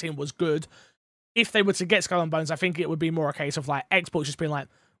Quarantine was good, if they were to get Skull and Bones, I think it would be more a case of like Xbox just being like,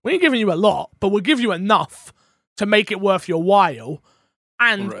 we ain't giving you a lot, but we'll give you enough to make it worth your while,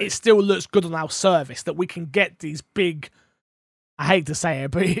 and Right. it still looks good on our service that we can get these big... I hate to say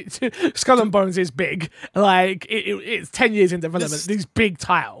it, but Skull and Bones is big. Like, it's 10 years in development, these big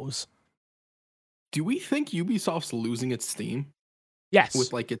titles. Do we think Ubisoft's losing its steam Yes.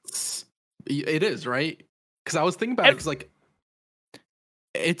 with like its... It is, right? Because I was thinking about it because like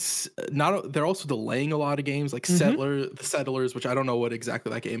it's not... They're also delaying a lot of games like Mhm. The Settlers, which I don't know what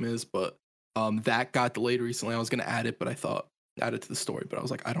exactly that game is, but that got delayed recently. I was going to add it, but I thought add it to the story, but I was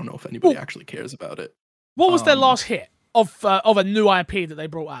like, I don't know if anybody actually cares about it. What was their um, last hit of a new IP that they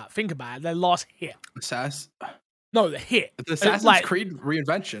brought out? Think about it. Their last hit. No, the hit. The Assassin's like- Creed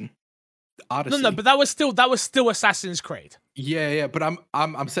reinvention. Odyssey. No, but that was still Assassin's Creed. Yeah, but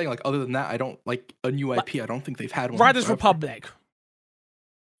I'm saying like other than that, I don't like a new IP. I don't think they've had one. Riders forever. Republic.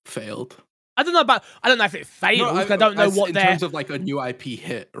 Failed. I don't know if it failed. I don't know what in their terms of like a new IP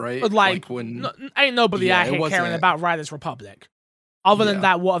hit, right? like. when Ain't nobody Yeah, out it here caring wasn't- about Riders Republic. Other than Yeah.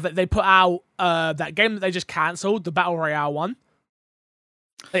 that, what have they put out? That game that they just cancelled, the Battle Royale one.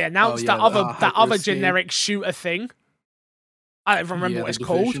 They announced yeah, that other Hyperscape. generic shooter thing. I don't even remember what it's the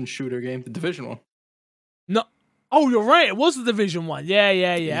called. Division shooter game, the Division one. No. Oh, you're right. It was the Division one. Yeah.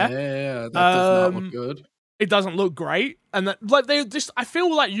 Yeah, that does not look good. It doesn't look great, and like they just, I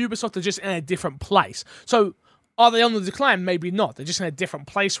feel like Ubisoft are just in a different place. So, are they on the decline? Maybe not. They're just in a different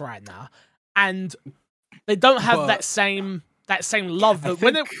place right now, and they don't have But that same love. I That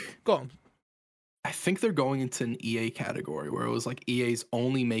when it think- go on, I I think they're going into an EA category where it was like EA's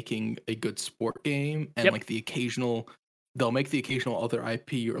only making a good sport game and Yep. like they'll make the occasional other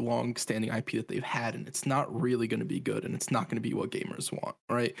IP or long-standing IP that they've had, and it's not really going to be good, and it's not going to be what gamers want,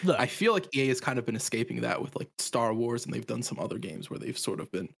 right? Look. I feel like EA has kind of been escaping that with like Star Wars, and they've done some other games where they've sort of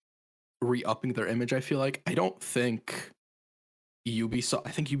been re-upping their image. I feel like I think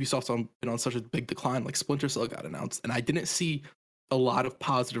Ubisoft's been on such a big decline. Like Splinter Cell got announced, and I didn't see a lot of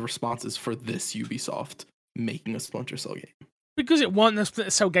positive responses for this Ubisoft making a Splinter Cell game. Because it wasn't the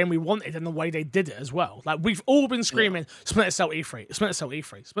Splinter Cell game we wanted and the way they did it as well. Like, we've all been screaming, Splinter Cell E3, Splinter Cell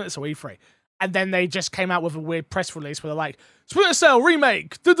E3, Splinter Cell E3. And then they just came out with a weird press release where they're like, Splinter Cell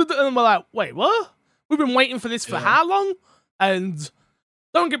remake! And we're like, wait, what? We've been waiting for this for how long? And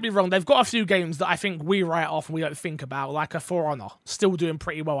don't get me wrong, they've got a few games that I think we write off and we don't think about, like a For Honor, still doing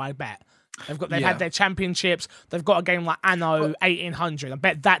pretty well, I bet. They've had their championships. They've got a game like Anno 1800. I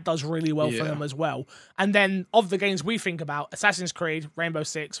bet that does really well for them as well. And then of the games we think about, Assassin's Creed, Rainbow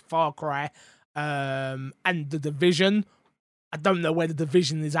Six, Far Cry, and The Division. I don't know where The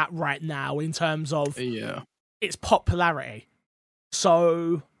Division is at right now in terms of its popularity.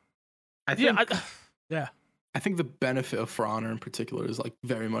 So, I think, yeah. I think the benefit of For Honor in particular is like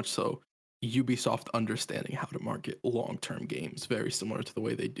very much so Ubisoft understanding how to market long-term games, very similar to the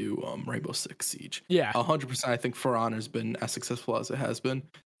way they do Rainbow Six Siege. Yeah, 100%. I think For Honor's been as successful as it has been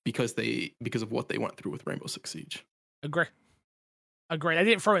because of what they went through with Rainbow Six Siege. Agree. They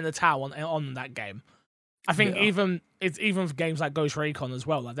didn't throw in the towel on that game. I think even for games like Ghost Recon as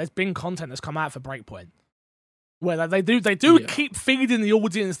well. Like, there's been content that's come out for Breakpoint where like, they do keep feeding the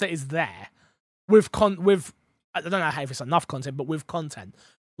audience that is there with I don't know if it's enough content, but with content.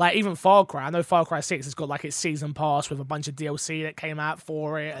 Like, even Far Cry, I know Far Cry 6 has got like its season pass with a bunch of DLC that came out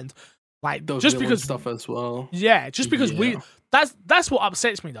for it, and like those just villain because stuff as well. Yeah, just because that's what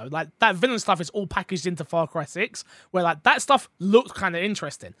upsets me though. Like, that villain stuff is all packaged into Far Cry 6, where like that stuff looked kind of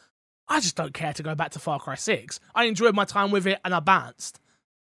interesting. I just don't care to go back to Far Cry 6. I enjoyed my time with it and I bounced.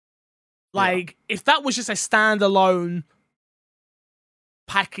 Like, if that was just a standalone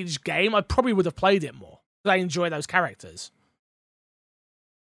packaged game, I probably would have played it more. I enjoy those characters.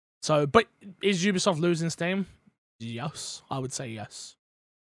 So, but is Ubisoft losing steam? Yes, I would say yes.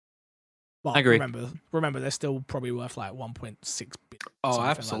 But I agree. Remember, they're still probably worth like 1.6 billion. Oh,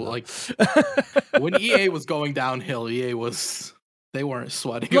 absolutely. When EA was going downhill, they weren't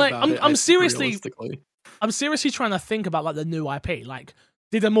sweating about it. I'm seriously trying to think about like the new IP. Like,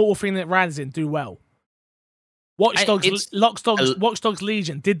 did Immortal Phoenix Rising do well? Watch Dogs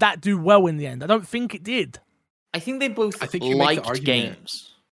Legion, did that do well in the end? I don't think it did. I think they both you liked games.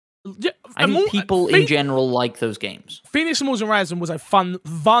 Yeah, I think people in general like those games. Phoenix Immortal Rising was a fun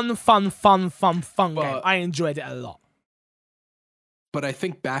game. I enjoyed it a lot. But I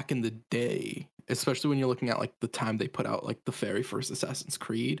think back in the day, especially when you're looking at like the time they put out like the very first Assassin's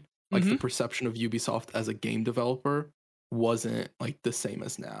Creed, like the perception of Ubisoft as a game developer wasn't like the same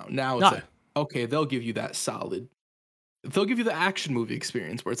as now. Now it's like, okay, they'll give you that solid. They'll give you the action movie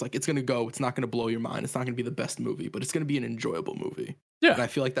experience where it's like, it's not going to blow your mind. It's not going to be the best movie, but it's going to be an enjoyable movie. Yeah. And I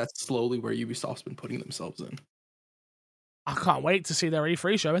feel like that's slowly where Ubisoft's been putting themselves in. I can't wait to see their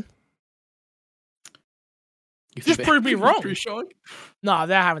E3 showing. Just prove me wrong. No,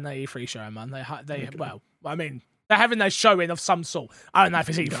 they're having their E3 showing, man. Well, I mean, they're having their showing of some sort. I don't know if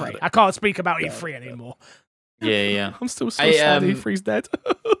it's E3. I can't speak about E3 anymore. Yeah. I'm still so sad E3's dead.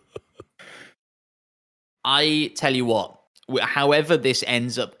 I tell you what, however this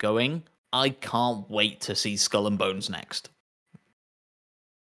ends up going, I can't wait to see Skull and Bones next.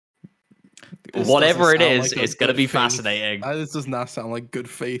 Whatever it is, it's going to be fascinating. This does not sound like good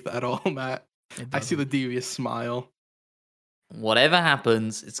faith at all, Matt. I see the devious smile. Whatever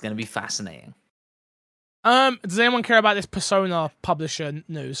happens, it's going to be fascinating. Does anyone care about this Persona publisher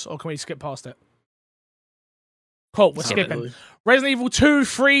news, or can we skip past it? Cool, we're skipping. Resident Evil 2,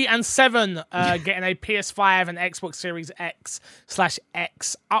 3, and 7 getting a PS5 and Xbox Series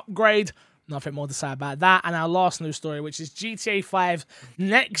X/X upgrade. Nothing more to say about that. And our last news story, which is GTA 5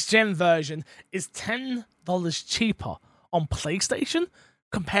 next-gen version, is $10 cheaper on PlayStation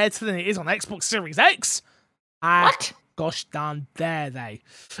compared to than it is on Xbox Series X. What? Gosh darn dare they.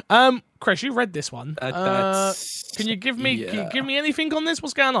 Chris, you read this one. Can you give me anything on this?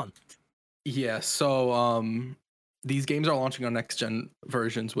 What's going on? Yeah, so these games are launching on next-gen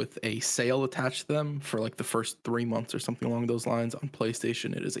versions with a sale attached to them for like the first 3 months or something along those lines. On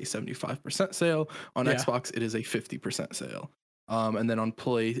PlayStation, it is a 75% sale. On Xbox, it is a 50% sale. And then on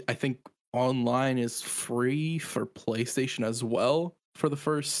I think online is free for PlayStation as well for the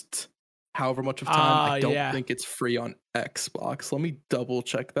first however much of time. I don't Yeah. think it's free on Xbox. Let me double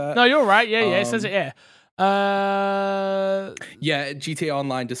check that. No, you're right. Yeah, it says it here. Yeah, GTA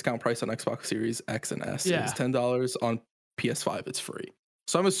Online discount price on Xbox Series X and S is $10. On PS5, it's free.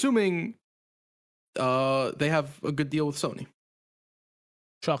 So I'm assuming they have a good deal with Sony.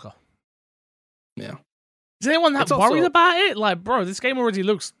 Shocker. Yeah. Is anyone that It's worried also- about it? Like, bro, this game already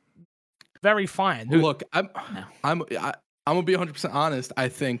looks very fine. Look, I'm gonna be 100% honest.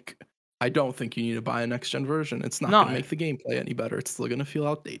 I don't think you need to buy a next gen version. It's not gonna make the gameplay any better. It's still gonna feel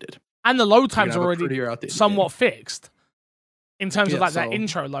outdated. And the load times are already somewhat game. fixed in terms of like that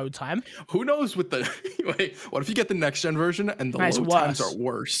intro load time. Who knows with the wait? What if you get the next gen version and the load times are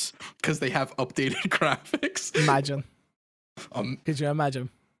worse because they have updated graphics? Imagine. Could you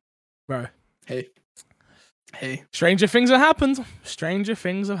imagine, bro? Hey. Stranger things have happened.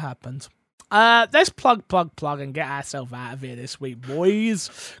 Let's plug and get ourselves out of here this week, boys.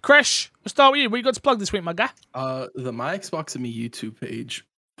 Kresh, we'll start with you. What you got to plug this week, my guy? The My Xbox and Me YouTube page.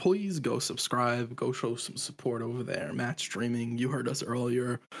 Please go subscribe. Go show some support over there. Matt streaming. You heard us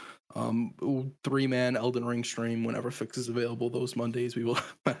earlier. 3-man Elden Ring stream whenever Fix is available. Those Mondays we will.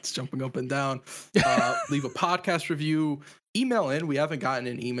 Matt's jumping up and down. Leave a podcast review. Email in. We haven't gotten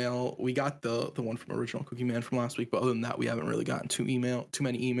an email. We got the one from Original Cookie Man from last week, but other than that, we haven't really gotten too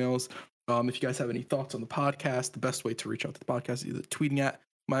many emails. If you guys have any thoughts on the podcast, the best way to reach out to the podcast is either tweeting at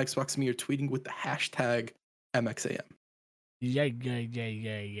My Xbox and Me or tweeting with the hashtag MXAM.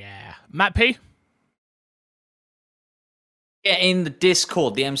 Yeah. Matt P? Yeah, in the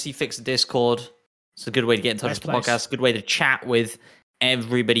Discord, the MC Fixer Discord. It's a good way to get in touch with the podcast. A good way to chat with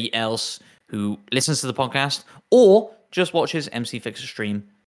everybody else who listens to the podcast or just watches MC Fixer stream.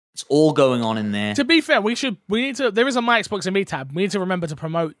 It's all going on in there. To be fair, we need to. There is a My Xbox and Me tab. We need to remember to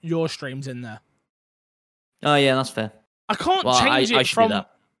promote your streams in there. Oh yeah, that's fair. I can't change it from.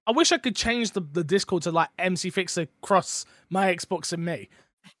 I wish I could change the Discord to like MC Fixer cross My Xbox and Me,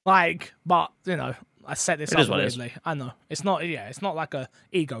 but you know, I set this up weirdly. I know it's not. Yeah, it's not like a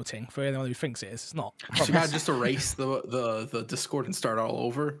ego thing for anyone who thinks it is. It's not. You gotta just erase the Discord and start all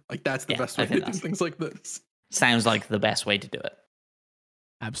over. Like that's the best way to do things like this. Sounds like the best way to do it.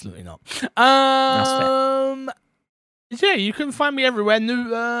 Absolutely not. Yeah, you can find me everywhere.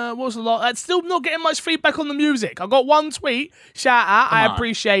 What was a lot? Still not getting much feedback on the music. I got one tweet. Shout out. I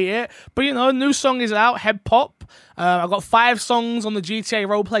appreciate it. But, you know, new song is out. Head Pop. I got 5 songs on the GTA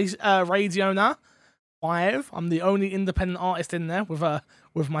Roleplay radio now. 5. I'm the only independent artist in there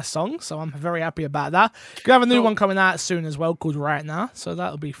with my song, so I'm very happy about that. We have a new one coming out soon as well called Right Now, so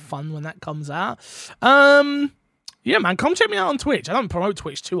that'll be fun when that comes out. Yeah, man, come check me out on Twitch. I don't promote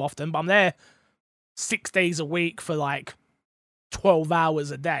Twitch too often, but I'm there 6 days a week for like 12 hours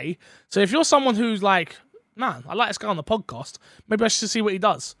a day. So if you're someone who's like, man, I like this guy on the podcast, maybe I should see what he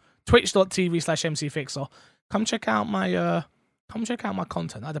does. Twitch.tv/MCFixer. Come check out my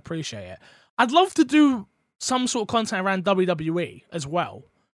content. I'd appreciate it. I'd love to do some sort of content around WWE as well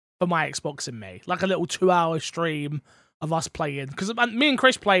for My Xbox and Me, like a little 2-hour stream of us playing, because me and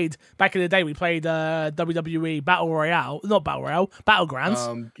Chris played back in the day. We played WWE Battlegrounds.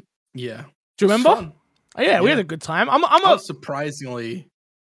 Yeah. Do you remember? Oh, yeah, we had a good time. I was surprisingly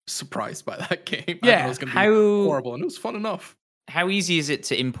surprised by that game. Yeah, I thought it was going to be horrible, and it was fun enough. How easy is it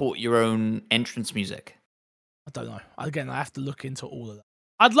to import your own entrance music? I don't know. Again, I have to look into all of that.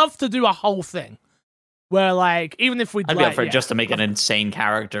 I'd love to do a whole thing where, like, even if I'd be up for it just to make an insane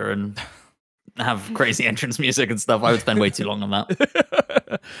character and have crazy entrance music and stuff. I would spend way too long on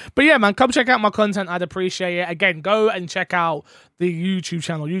that. But yeah, man, come check out my content. I'd appreciate it. Again, go and check out the YouTube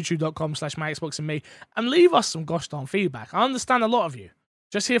channel, youtube.com/myxboxandme, and leave us some gosh darn feedback. I understand a lot of you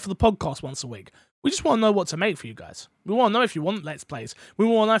just here for the podcast once a week. We just want to know what to make for you guys. We want to know if you want Let's Plays. We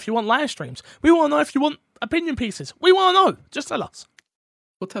want to know if you want live streams. We want to know if you want opinion pieces. We want to know. Just tell us.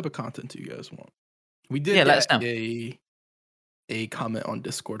 What type of content do you guys want? We did let us know. A comment on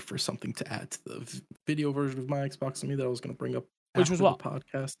Discord for something to add to the video version of My Xbox and Me that I was going to bring up. Which was what? The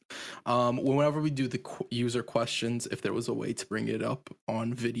podcast. Whenever we do the user questions, if there was a way to bring it up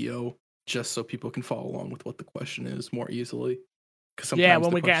on video, just so people can follow along with what the question is more easily. Because sometimes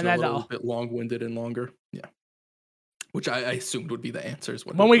when we get in there, a little bit long-winded and longer. Yeah. Which I assumed would be the answers.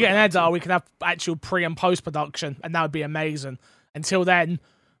 When we get an editor, we can have actual pre and post production, and that would be amazing. Until then,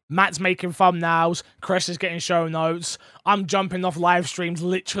 Matt's making thumbnails, Chris is getting show notes, I'm jumping off live streams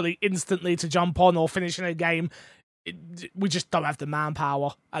literally instantly to jump on or finishing a game. We just don't have the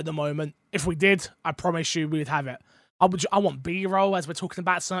manpower at the moment. If we did, I promise you we'd have it. I want B-roll as we're talking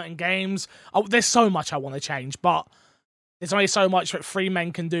about certain games. There's so much I want to change, but there's only so much that 3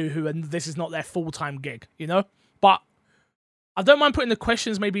 men can do and this is not their full-time gig, you know? But I don't mind putting the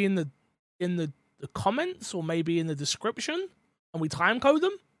questions maybe in the in the comments or maybe in the description, and we time code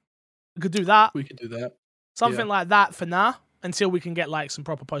them. We could do that. We could do that. Something like that for now, until we can get like some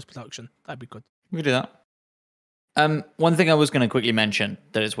proper post-production. That'd be good. We could do that. One thing I was going to quickly mention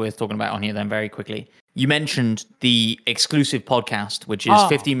that is worth talking about on here then very quickly. You mentioned the exclusive podcast, which is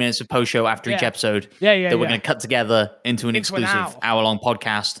 15 minutes of post-show after each episode that we're going to cut together into an exclusive hour-long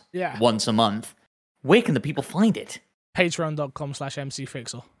podcast once a month. Where can the people find it?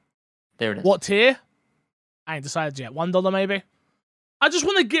 Patreon.com/MCFixel. There it is. What tier? I ain't decided yet. $1 maybe? I just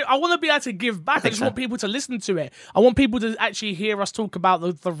want to give. I want to be able to give back. I just want people to listen to it. I want people to actually hear us talk about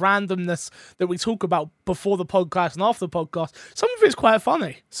the randomness that we talk about before the podcast and after the podcast. Some of it's quite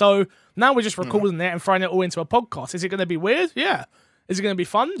funny. So now we're just recording it and throwing it all into a podcast. Is it going to be weird? Yeah. Is it going to be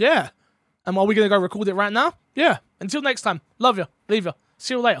fun? Yeah. And are we going to go record it right now? Yeah. Until next time. Love you. Leave you.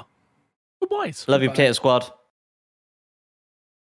 See you later. Goodbye. Love you, Potato Squad.